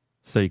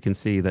 So you can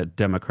see that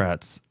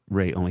Democrats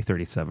rate only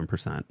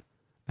 37%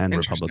 and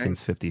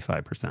Republicans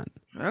 55%.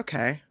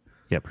 okay.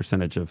 Yeah,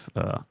 percentage of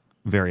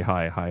very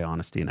high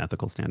honesty and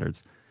ethical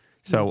standards.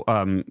 So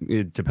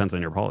it depends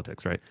on your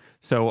politics, right?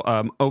 So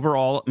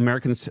overall,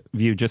 Americans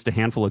view just a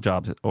handful of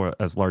jobs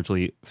as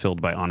largely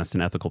filled by honest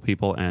and ethical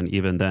people. And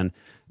even then,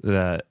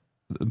 the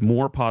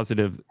more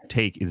positive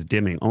take is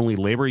dimming. Only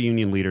labor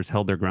union leaders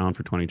held their ground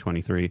for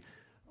 2023,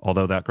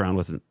 although that ground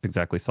wasn't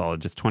exactly solid.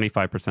 Just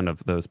 25%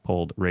 of those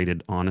polled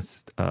rated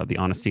the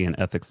honesty and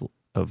ethics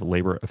of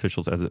labor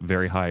officials as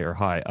very high or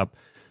high, up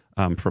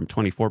from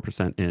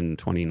 24% in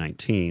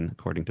 2019,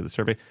 according to the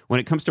survey. When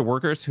it comes to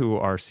workers who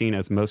are seen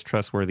as most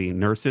trustworthy,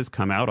 nurses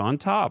come out on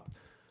top.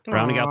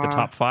 Rounding out the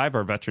top 5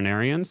 are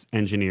veterinarians,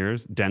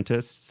 engineers,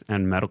 dentists,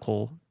 and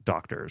medical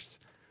doctors.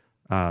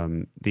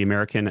 The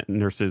American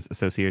Nurses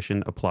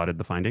Association applauded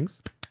the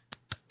findings.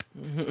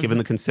 Given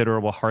the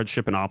considerable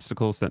hardship and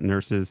obstacles that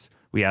nurses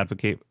we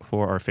advocate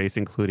for are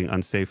facing, including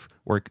unsafe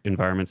work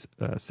environments,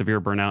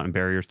 severe burnout, and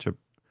barriers to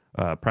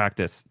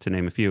practice, to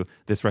name a few,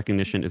 this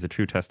recognition is a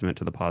true testament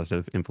to the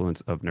positive influence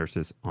of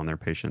nurses on their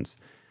patients.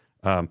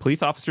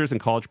 Police officers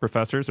and college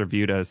professors are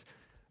viewed as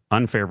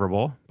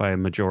unfavorable by a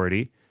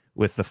majority,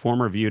 with the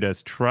former viewed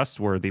as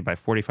trustworthy by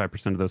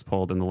 45% of those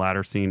polled, and the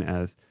latter seen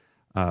as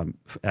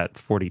at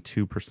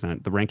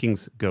 42%. The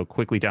rankings go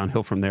quickly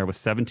downhill from there, with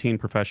 17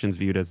 professions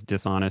viewed as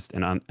dishonest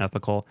and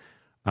unethical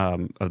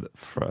of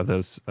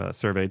those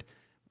surveyed.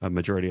 A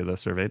majority of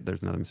those surveyed.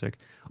 There's another mistake.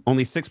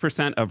 Only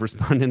 6% of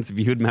respondents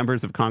viewed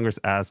members of Congress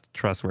as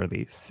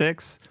trustworthy.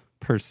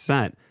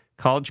 6%.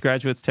 College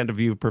graduates tend to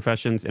view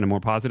professions in a more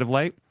positive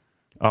light,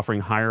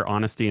 offering higher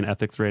honesty and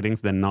ethics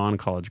ratings than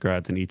non-college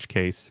grads in each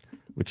case,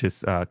 which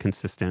is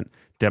consistent.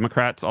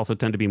 Democrats also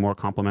tend to be more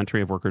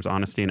complimentary of workers'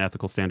 honesty and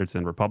ethical standards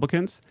than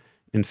Republicans.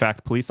 In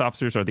fact, police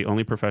officers are the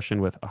only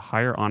profession with a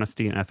higher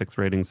honesty and ethics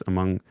ratings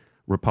among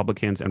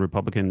Republicans and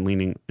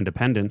Republican-leaning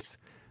independents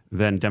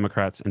than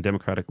Democrats and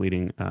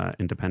Democratic-leading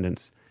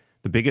independents.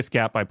 The biggest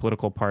gap by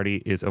political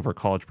party is over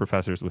college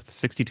professors, with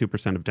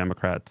 62% of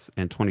Democrats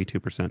and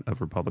 22%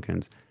 of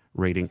Republicans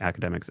rating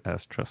academics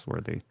as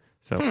trustworthy.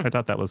 So I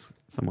thought that was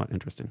somewhat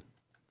interesting.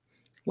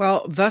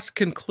 Well, thus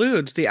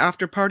concludes the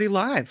After Party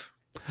Live.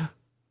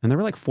 And there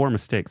were like 4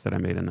 mistakes that I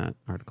made in that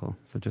article.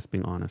 So just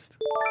being honest.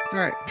 All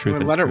right.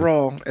 Truth Let it truth.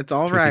 roll. It's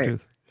all Truth right.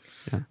 truth.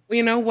 Yeah. Well,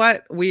 you know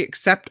what? We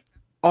accept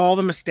all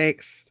the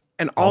mistakes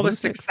and all the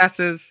mistakes.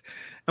 successes,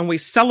 and we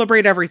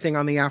celebrate everything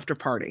on the After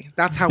Party.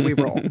 That's how we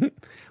roll.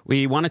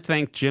 We want to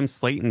thank Jim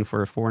Slayton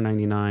for a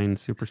 $4.99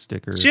 super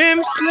sticker.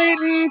 Jim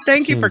Slayton,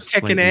 thank you Jim for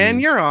kicking Slayton. in.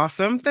 You're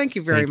awesome. Thank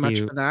you very Thank much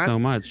you for that. so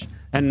much.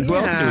 And who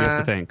else do we have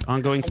to thank?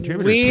 Ongoing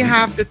contributors. We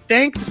have to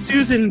thank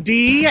Susan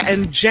D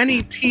and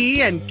Jenny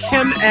T and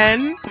Kim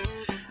N.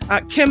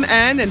 Kim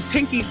N and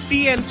Pinky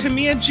C and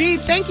Tamia G.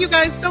 Thank you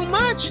guys so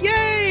much.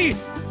 Yay!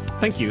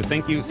 Thank you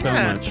so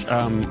much.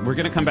 We're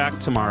going to come back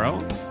tomorrow,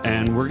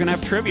 and we're going to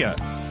have trivia.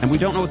 And we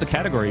don't know what the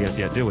category is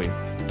yet, do we?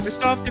 We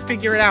still have to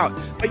figure it out.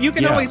 But you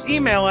can always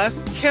email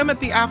us,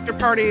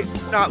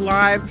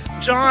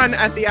 kim@theafterparty.live,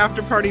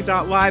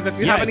 john@theafterparty.live if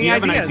you have any if you ideas.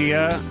 have an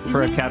idea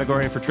for a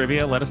category for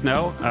trivia, let us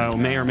know.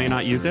 May or may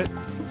not use it.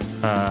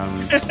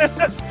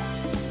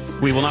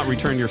 We will not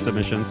return your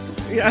submissions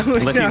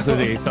unless you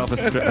include a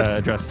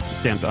self-addressed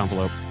stamped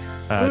envelope.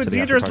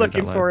 Deidre's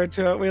looking forward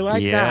to it. We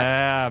like that.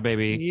 Yeah,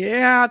 baby.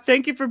 Yeah.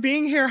 Thank you for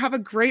being here. Have a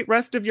great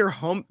rest of your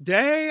hump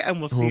day, and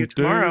we'll see you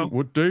tomorrow.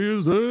 What day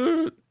is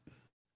it?